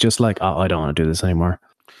maybe he's just like, oh, I don't want to do this anymore.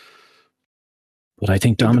 But I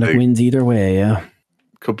think Dominic wins either way. Yeah,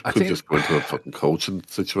 could just go into a fucking coaching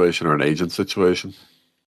situation or an agent situation.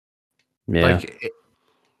 Yeah, like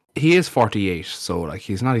he is 48, so like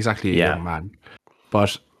he's not exactly a young man.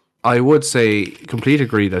 But I would say, complete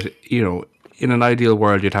agree that, you know, in an ideal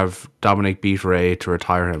world, you'd have Dominic beat Ray to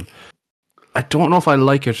retire him. I don't know if I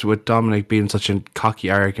like it with Dominic being such a cocky,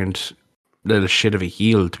 arrogant little shit of a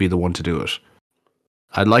heel to be the one to do it.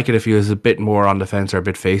 I'd like it if he was a bit more on the fence or a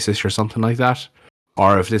bit face-ish or something like that.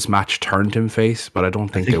 Or if this match turned him face, but I don't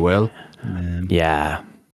think they will. Yeah.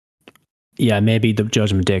 Yeah, maybe the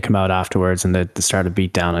Judgment Day come out afterwards and they start a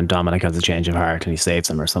beat down and Dominic has a change of heart and he saves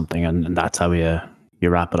him or something, and that's how you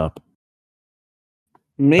wrap it up.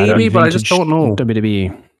 Maybe, but I just don't know.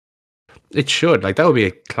 WWE. It should. Like, that would be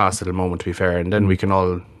a class little moment, to be fair. And then we can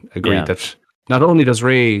all agree that not only does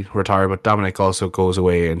Ray retire, but Dominic also goes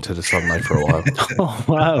away into the sunlight for a while. Oh,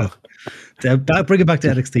 wow. Bring it back to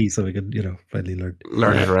NXT so we can, you know, finally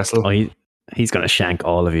learn how to wrestle. Oh, he's going to shank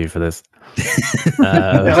all of you for this.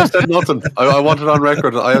 I've said nothing. I want it on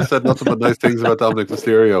record. I have said nothing but nice things about Dominic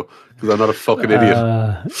Mysterio because I'm not a fucking idiot.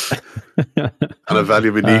 And I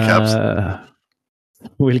value my kneecaps.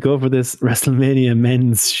 We'll go for this WrestleMania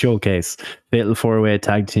men's showcase, fatal 4-way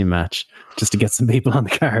tag team match, just to get some people on the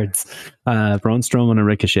cards. Braun Strowman and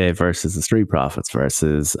Ricochet versus the Street Profits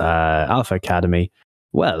versus Alpha Academy.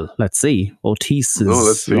 Well, let's see. Otis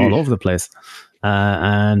is all over the place.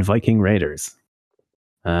 And Viking Raiders.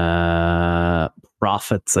 Profits,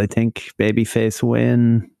 I think, babyface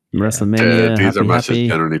win. WrestleMania. These are matches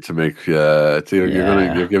generally to make. It's either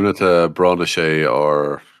you're giving it to Braun O'Shea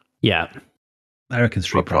or I reckon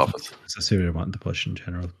Street Profits. That's who they're wanting to push in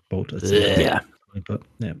general. Both. But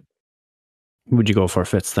yeah. Would you go for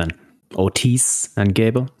Fitz then? Otis and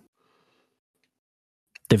Gable?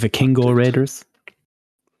 The Vikingo Raiders?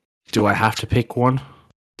 Do I have to pick one?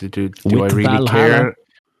 Do I really Valhalla? care?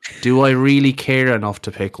 Do I really care enough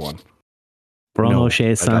to pick one? Braun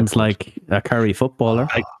O'Shea sounds like a Curry footballer.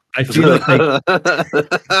 I feel like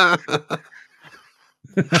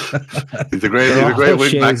he's a great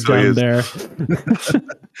wing back. So he is. There.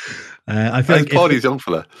 I feel like Paulie's young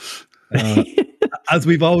fella. As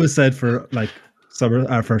we've always said for like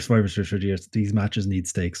our first Survivor Series years, these matches need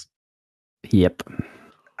stakes. Yep.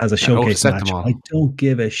 As a showcase match, I don't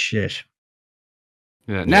give a shit.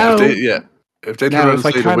 Yeah. Now, if they turn around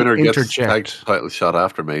and say the winner gets a tag title shot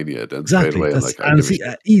after Mania, then straight away,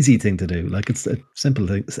 an easy thing to do. Like, it's a simple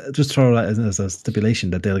thing. Just throw that as a stipulation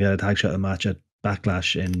that they'll get a tag shot match at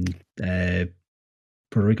Backlash in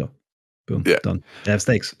Puerto Rico. Boom, done. They have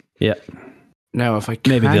stakes. Yeah. Now, if I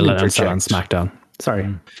can maybe they'll let them start on SmackDown. Sorry.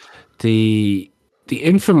 The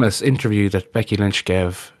infamous interview that Becky Lynch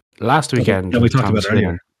gave last weekend. Yeah, we talked about it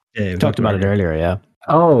earlier. Yeah, we talked about it earlier. Yeah.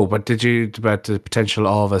 Oh, but did you about the potential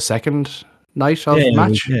of a second night of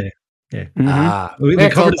match? Yeah. Mm-hmm. We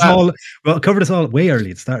covered this all. Well, covered this all way early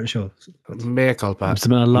at the start of the show. Mea culpa. There's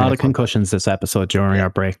been a lot of concussions this episode during our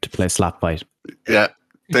break to play Slap Bite. Yeah.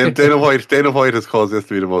 Dana White has caused this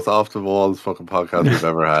to be the most off the walls fucking podcast we've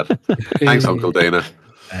ever had. Thanks, Uncle Dana.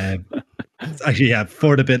 Actually,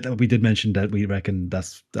 for the bit that we did mention that we reckon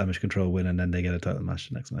that's Damage Control win, and then they get a title match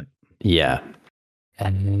the next night. Yeah. I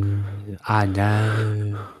know.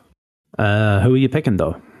 Who are you picking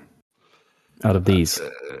though? Out of these,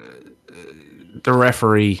 the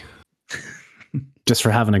referee, just for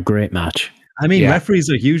having a great match. I mean, referees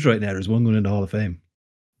are huge right now. There's one going into the Hall of Fame.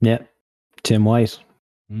 Yeah, Tim White.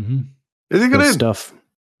 Mm-hmm. Is he good in stuff?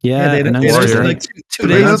 Yeah, they announced like 2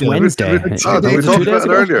 days ago. Wednesday. We talked about it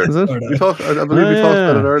earlier. I believe we talked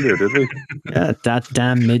about it earlier, did we? Yeah, that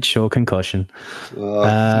damn mid-show concussion.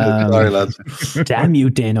 Sorry, lads. Damn you,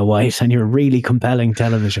 Dana White, and your really compelling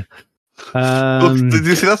television. Look, did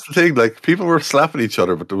you see? That's the thing. Like, people were slapping each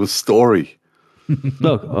other, but there was story.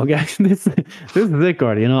 Look, okay, this is it,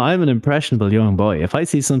 Gordy. You know, I'm an impressionable young boy. If I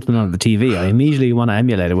see something on the TV, I immediately want to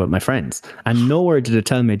emulate it with my friends. And nowhere did it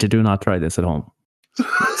tell me to do not try this at home.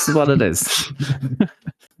 This is what it is.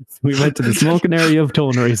 We went to the smoking area of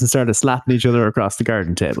toneries and started slapping each other across the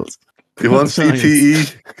garden tables. You want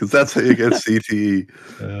CTE? Because that's how you get CTE.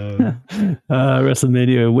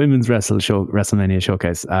 WrestleMania Women's WrestleMania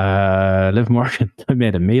Showcase. Liv Morgan. I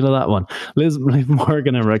made a meal of that one. Liv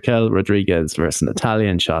Morgan and Raquel Rodriguez versus Natalia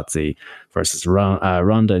and Shotzi versus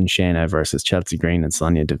Ronda and Shayna versus Chelsea Green and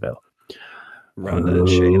Sonya Deville. Ronda and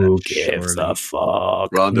Shayna. Who gives a fuck?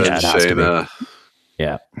 Ronda and Shayna.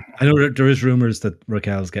 Yeah. I know there is rumors that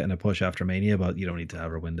Raquel's getting a push after Mania, but you don't need to have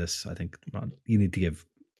her win this. I think you need to give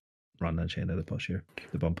Ronda and Shayna the push here,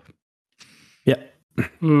 the bump. Yeah.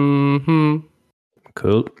 Mm-hmm.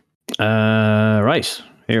 Cool. Right.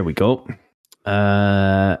 Here we go.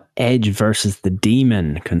 Edge versus the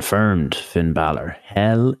Demon confirmed. Finn Balor.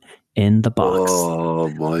 Hell in the box. Oh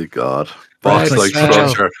my god. Box like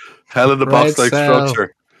structure. Hell in the box like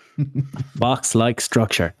structure. Box like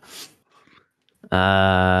structure.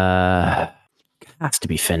 Has to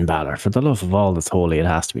be Finn Balor. For the love of all that's holy, it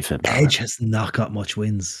has to be Finn Balor. Edge has not got much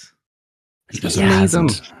wins. He doesn't need them.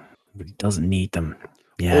 He doesn't need them.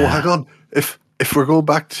 Yeah. Oh, hang on. If we're going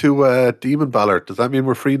back to Demon Balor, does that mean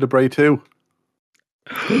we're freeing the Bray too?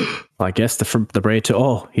 I guess the Bray too.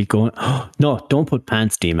 Oh, he's going. Oh, no, don't put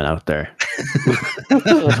Pants Demon out there.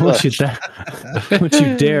 Don't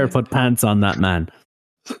you dare put pants on that man.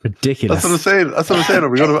 Ridiculous. That's what I'm saying. Are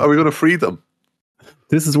we going to free them?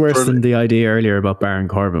 This is worse than the idea earlier about Baron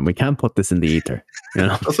Corbin. We can't put this in the ether. You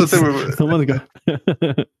know? That's what I'm Someone go.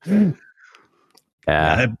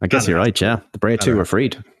 I guess you're right. Yeah, the Bray 2 were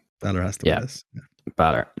freed. Balor has to win this. Yeah.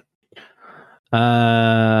 Balor.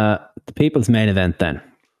 The people's main event then.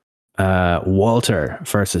 Walter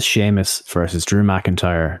versus Sheamus versus Drew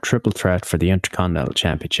McIntyre. Triple threat for the Intercontinental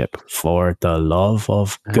Championship. For the love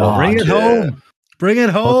of God. Bring it home. Bring it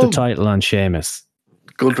home. Put the title on Sheamus.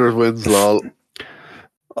 Gunther wins, lol.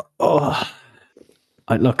 Oh,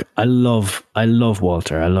 I love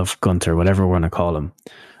Walter. I love Gunther, whatever we want to call him.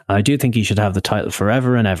 I do think he should have the title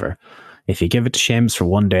forever and ever. If you give it to Sheamus for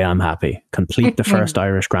one day, I'm happy. Complete the first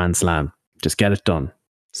Irish Grand Slam. Just get it done.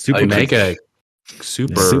 Super mega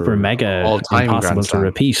all-time impossible to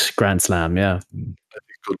repeat Grand Slam. Yeah. I think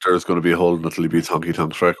Gunther is going to be holding until he beats Honky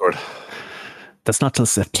Tonk's record. That's not till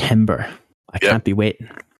September. I can't be waiting.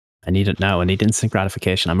 I need it now. I need instant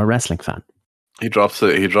gratification. I'm a wrestling fan. He drops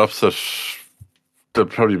it. They'll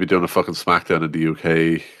probably be doing a fucking SmackDown in the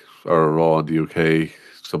UK or a Raw in the UK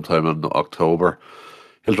sometime in October.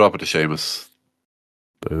 He'll drop it to Sheamus.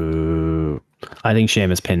 Boo. I think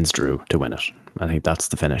Sheamus pins Drew to win it. I think that's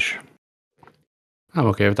the finish. I'm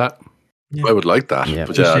okay with that. Yeah. I would like that. Yeah.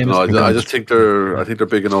 But I just think they're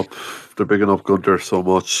bigging up Gunther so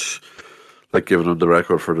much, like giving him the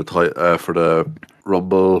record for the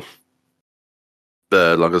Rumble.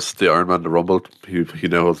 The longest the Iron Man the Rumble, he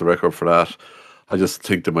now holds the record for that. I just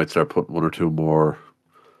think they might start putting one or two more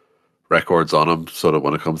records on him, so that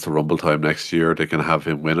when it comes to Rumble time next year, they can have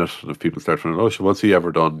him win it. And if people start thinking, so what's he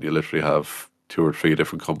ever done? You literally have 2 or 3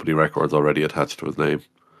 different company records already attached to his name.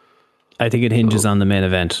 I think it hinges on the main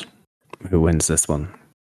event. Who wins this one?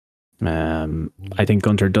 I think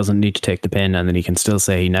Gunther doesn't need to take the pin, and then he can still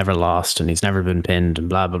say he never lost and he's never been pinned and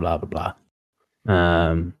blah blah blah blah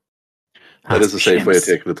blah. That is a safe way of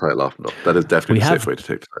taking the title off. No, that is definitely a safe way to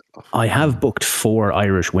take the title off. I have booked 4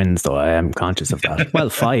 Irish wins, though. I am conscious of that. Well,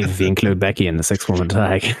 5 if you include Becky in the 6-woman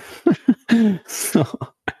tag. So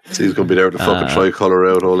he's going to be there with the fucking tricolour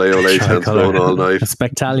out, ole chants going all night.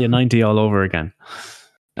 Spectalia 90 all over again.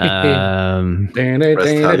 I'm going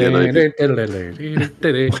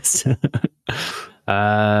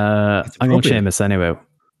Sheamus anyway.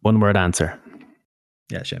 One word answer.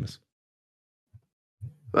 Yeah, Sheamus.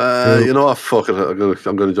 You know what? Fuck it. I'm going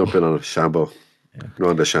to jump in on a Shambo. Yeah.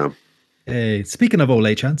 Go on the Sham. Hey, speaking of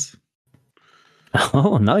Ole chants.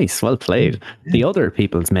 Oh, nice. Well played. The other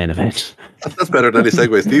people's main event. That's better than any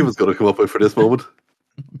segue Steven's going to come up with for this moment.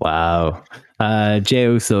 Wow. Jey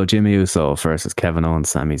Uso, Jimmy Uso versus Kevin Owens,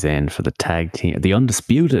 Sami Zayn for the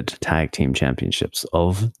undisputed tag team championships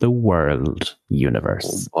of the world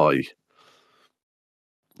universe. Oh boy.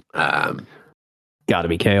 Gotta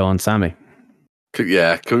be KO and Sami.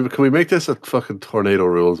 Yeah, can we make this a fucking Tornado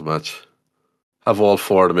Rules match? Have all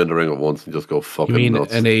 4 of them in the ring at once and just go fucking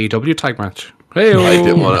nuts. An AEW tag match? Hey, I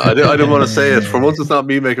didn't want to say it. For once, it's not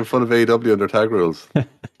me making fun of AEW and their tag rules. But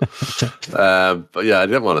yeah, I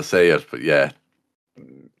didn't want to say it. But yeah.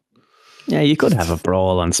 Yeah, you could have a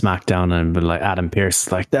brawl on SmackDown and be like Adam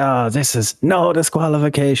Pearce, like, this is no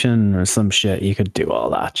disqualification or some shit. You could do all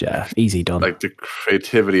that. Yeah, easy done. Like the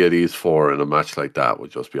creativity of these 4 in a match like that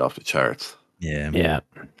would just be off the charts. Yeah.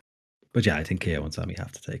 But yeah, I think KO and Sami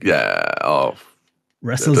have to take it. Yeah. Oh.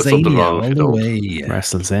 WrestleMania all the way.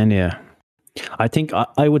 WrestleMania. I think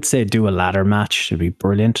I would say do a ladder match. It'd be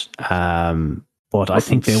brilliant. But I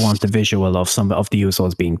think they want the visual of some of the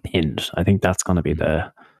Usos being pinned. I think that's going to be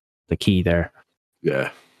the key there. Yeah.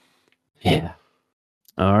 Yeah.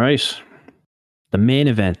 All right. The main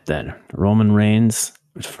event then. Roman Reigns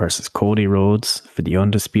versus Cody Rhodes for the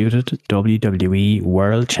undisputed WWE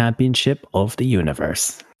World Championship of the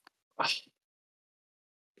Universe.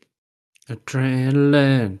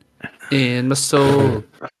 Adrenaline in my soul.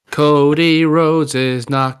 Cody Rhodes is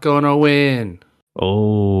not gonna win.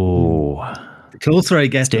 Oh. The closer I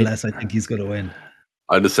get, the less I think he's going to win.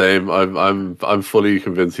 I'm the same. I'm fully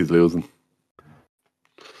convinced he's losing.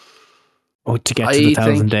 Oh, to get to the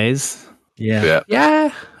 1,000 days?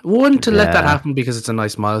 Yeah. One, to let that happen because it's a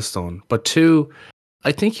nice milestone. But two,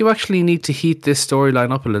 I think you actually need to heat this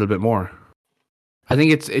storyline up a little bit more. I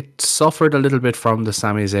think it suffered a little bit from the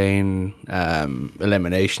Sami Zayn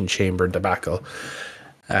Elimination Chamber debacle.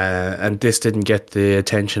 And this didn't get the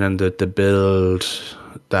attention and the build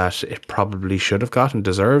that it probably should have gotten,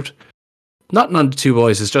 deserved. Not on the two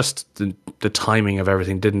boys, it's just the timing of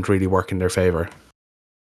everything didn't really work in their favor.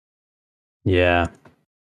 Yeah.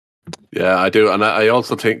 Yeah, I do. And I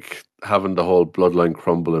also think having the whole bloodline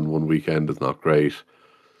crumble in one weekend is not great.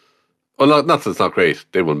 Well, not that it's not great.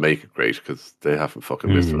 They will make it great because they haven't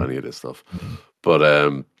fucking missed with any of this stuff. But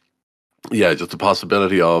yeah, just the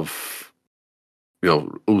possibility of,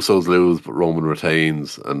 Usos lose but Roman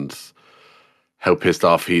retains, and how pissed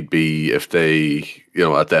off he'd be if they,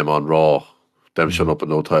 at them on Raw, them showing up with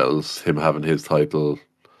no titles, him having his title.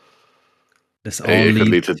 This all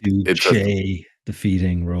leads to Jay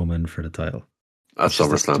defeating Roman for the title. At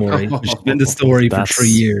SummerSlam. Which has been the story for 3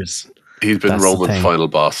 years. He's been Roman's final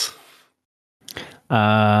boss.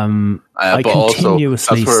 I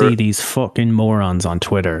continuously see these fucking morons on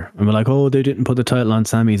Twitter, and we're like, "Oh, they didn't put the title on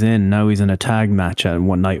Sami Zayn. Now he's in a tag match at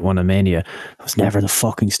one night, one of Mania." It was never the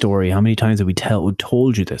fucking story. How many times have we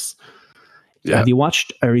told you this? Yeah. Have you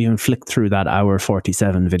watched or even flicked through that hour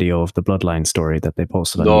 47 video of the Bloodline story that they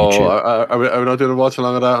posted on YouTube? No, are we not doing a watch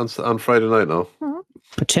along of that on Friday night now?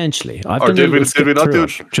 Potentially. Did we not do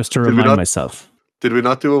it? Just to remind myself. Did we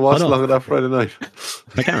not do a watch along of that Friday night?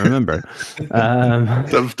 I can't remember.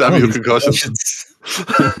 Damn you, concussions.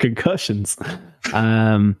 Concussions.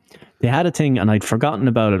 They had a thing, and I'd forgotten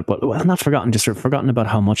about it, but not forgotten, just forgotten about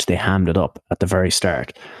how much they hammed it up at the very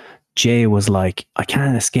start. Jay was like, I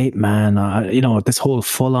can't escape, man. This whole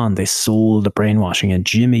full on, they sold the brainwashing, and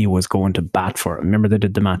Jimmy was going to bat for it. Remember, they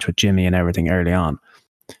did the match with Jimmy and everything early on.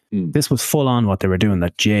 This was full on what they were doing,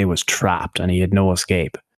 that Jay was trapped and he had no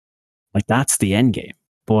escape. Like, that's the end game.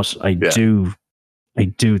 But I do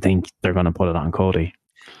think they're going to put it on Cody.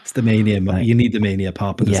 It's the Mania. You need the Mania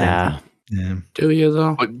pop at the same time. Yeah. Do you,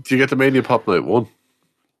 though? Do you get the Mania pop night one?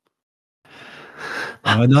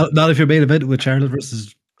 Not if you're main event with Charlotte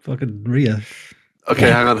versus fucking Rhea.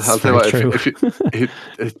 Okay, hang on. I'll tell you what.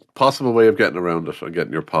 If a possible way of getting around it and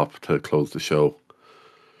getting your pop to close the show.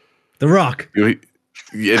 The Rock. Yeah,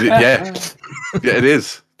 it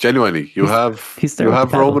is. Genuinely, you have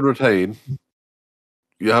Roman retain.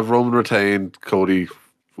 You have Roman retain. Cody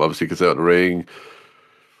obviously gets out in the ring.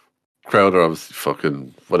 Crowd are obviously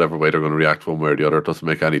fucking whatever way they're going to react one way or the other. It doesn't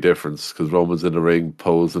make any difference because Roman's in the ring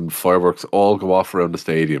posing. Fireworks all go off around the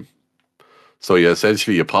stadium. So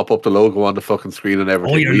essentially you pop up the logo on the fucking screen and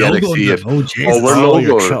everything. Oh, you're logoing it. Oh, Jesus.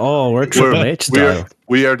 We're Triple H style.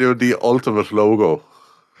 We are doing the ultimate logo.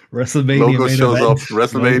 WrestleMania logo shows event. up,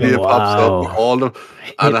 WrestleMania pops up, all of,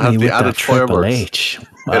 and it has the added fireworks.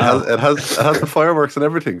 Wow. It has the fireworks and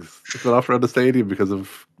everything. It's been off around the stadium because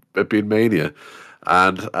of it being Mania.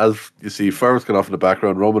 And as you see, fireworks going off in the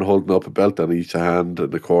background, Roman holding up a belt on each hand in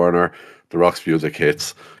the corner. The Rock's music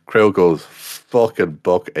hits. Crowd goes fucking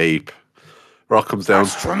buck ape. Rock comes down,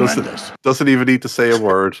 doesn't even need to say a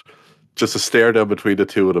word, just a stare down between the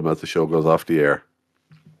two of them as the show goes off the air.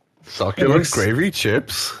 Succulent gravy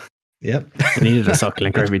chips. Yep. I needed a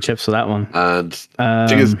succulent gravy chips for that one. And the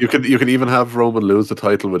thing is, you can even have Roman lose the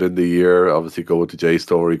title within the year. Obviously, go with the Jay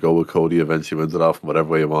story, go with Cody, eventually wins it off in whatever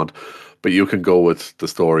way you want. But you can go with the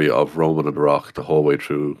story of Roman and The Rock the whole way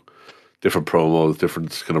through. Different promos,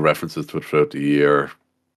 different kind of references to it throughout the year.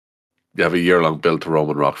 You have a year-long build to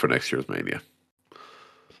Roman Rock for next year's Mania.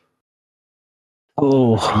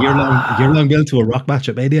 Oh, year-long build to a Rock match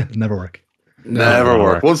at Mania? Never work. Never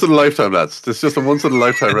work. Once in a lifetime, lads. It's just a once in a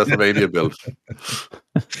lifetime WrestleMania build.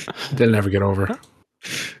 They'll never get over.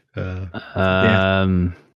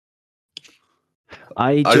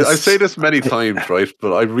 I say this many times, right?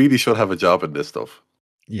 But I really should have a job in this stuff.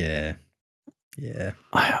 Yeah.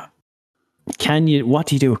 What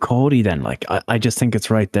do you do with Cody then? Like, I just think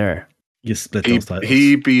it's right there. You split those titles.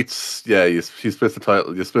 He beats. Yeah, he splits the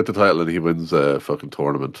title. You split the title, and he wins a fucking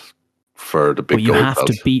tournament for the big. But you gold have belt.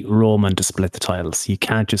 to beat Roman to split the titles. You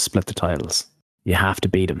can't just split the titles. You have to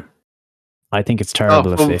beat him. I think it's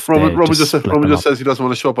terrible if Roman just says he doesn't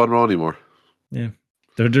want to show up on Raw anymore. Yeah,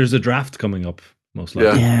 there's a draft coming up, most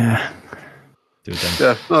likely. Yeah.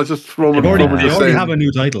 Yeah, no, just Roman. They already have a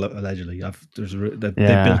new title allegedly. They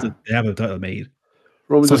built it. They have a title made.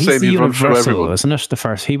 Roman's so just he's saying the he'd run through Universal, everyone. isn't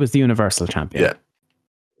it? He was the Universal Champion. Yeah.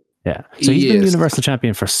 Yeah. So he's been the Universal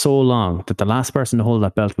Champion for so long that the last person to hold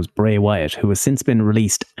that belt was Bray Wyatt, who has since been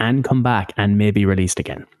released and come back and maybe released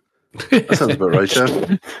again. That sounds about right,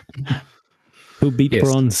 yeah. Who beat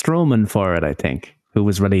Braun Strowman for it, I think, who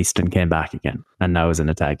was released and came back again, and now is in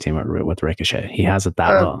a tag team with Ricochet. He has it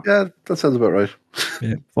that long. Yeah, that sounds about right.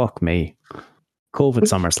 Yeah. Fuck me. COVID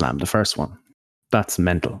SummerSlam, the first one. That's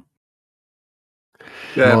mental.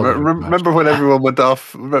 Yeah, remember when everyone went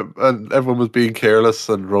off and everyone was being careless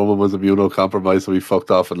and Roman was immunocompromised, so he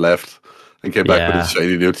fucked off and left and came back with his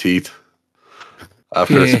shiny new teeth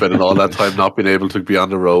after spending all that time not being able to be on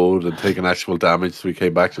the road and taking actual damage, so he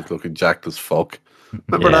came back just looking jacked as fuck.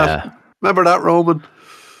 Remember that? Remember that, Roman?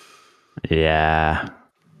 Yeah.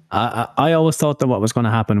 I always thought that what was going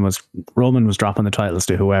to happen was Roman was dropping the titles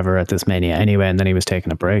to whoever at this Mania anyway, and then he was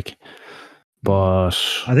taking a break. But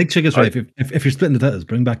I think Chick is right. If you're splitting the titles,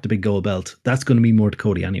 bring back the big gold belt. That's going to mean more to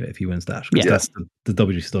Cody anyway if he wins that. Because that's the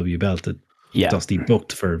WCW belt that Dusty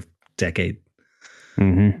booked for a decade.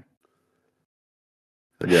 Mm-hmm.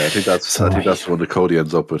 Yeah, I think that's the one that Cody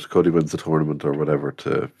ends up with. Cody wins the tournament or whatever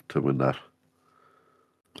to win that.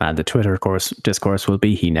 And the Twitter discourse will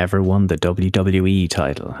be he never won the WWE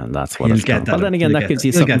title, and that's what it's get. Well, then again, that gives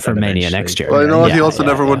you something for Mania next year. Well, I know he also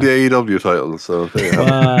never won the AEW title, so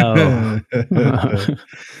wow.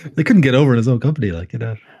 They couldn't get over in his own company, like, you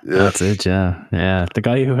know. Yeah. That's it. Yeah. The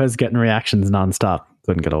guy who was getting reactions nonstop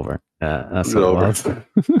couldn't get over. That's what it was.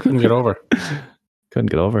 Couldn't get over. Couldn't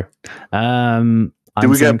get over. Did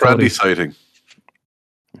we get Brandy sighting?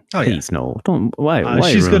 Oh, please no! Don't. Why?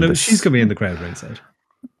 She's gonna be in the crowd ringside.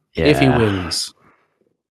 Yeah. If he wins.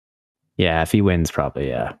 Yeah, if he wins, probably,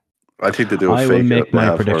 yeah. I think they do. I will make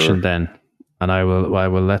my prediction then, and I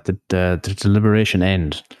will let the deliberation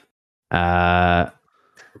end.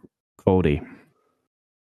 Cody.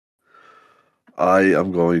 I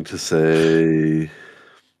am going to say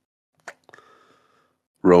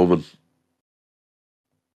Roman.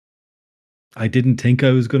 I didn't think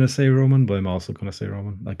I was going to say Roman, but I'm also going to say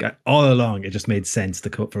Roman. Like all along, it just made sense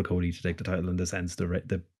for Cody to take the title in the sense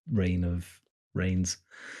the reign of reigns.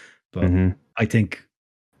 But I think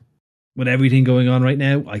with everything going on right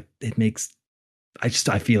now, I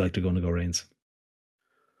feel like they're going to go Reigns.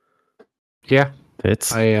 Yeah,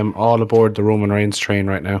 I am all aboard the Roman Reigns train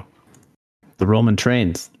right now. The Roman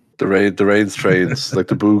trains. The Reigns trains, like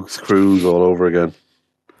the Boogs cruise all over again.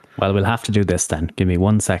 Well, we'll have to do this then. Give me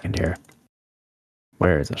 1 second here.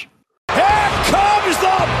 Where is it? Here comes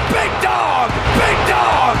the big dog! Big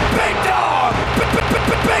dog! Big dog!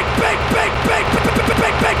 Big dog!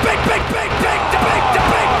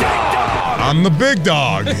 I'm the big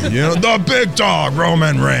dog. You know, the big dog,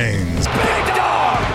 Roman Reigns.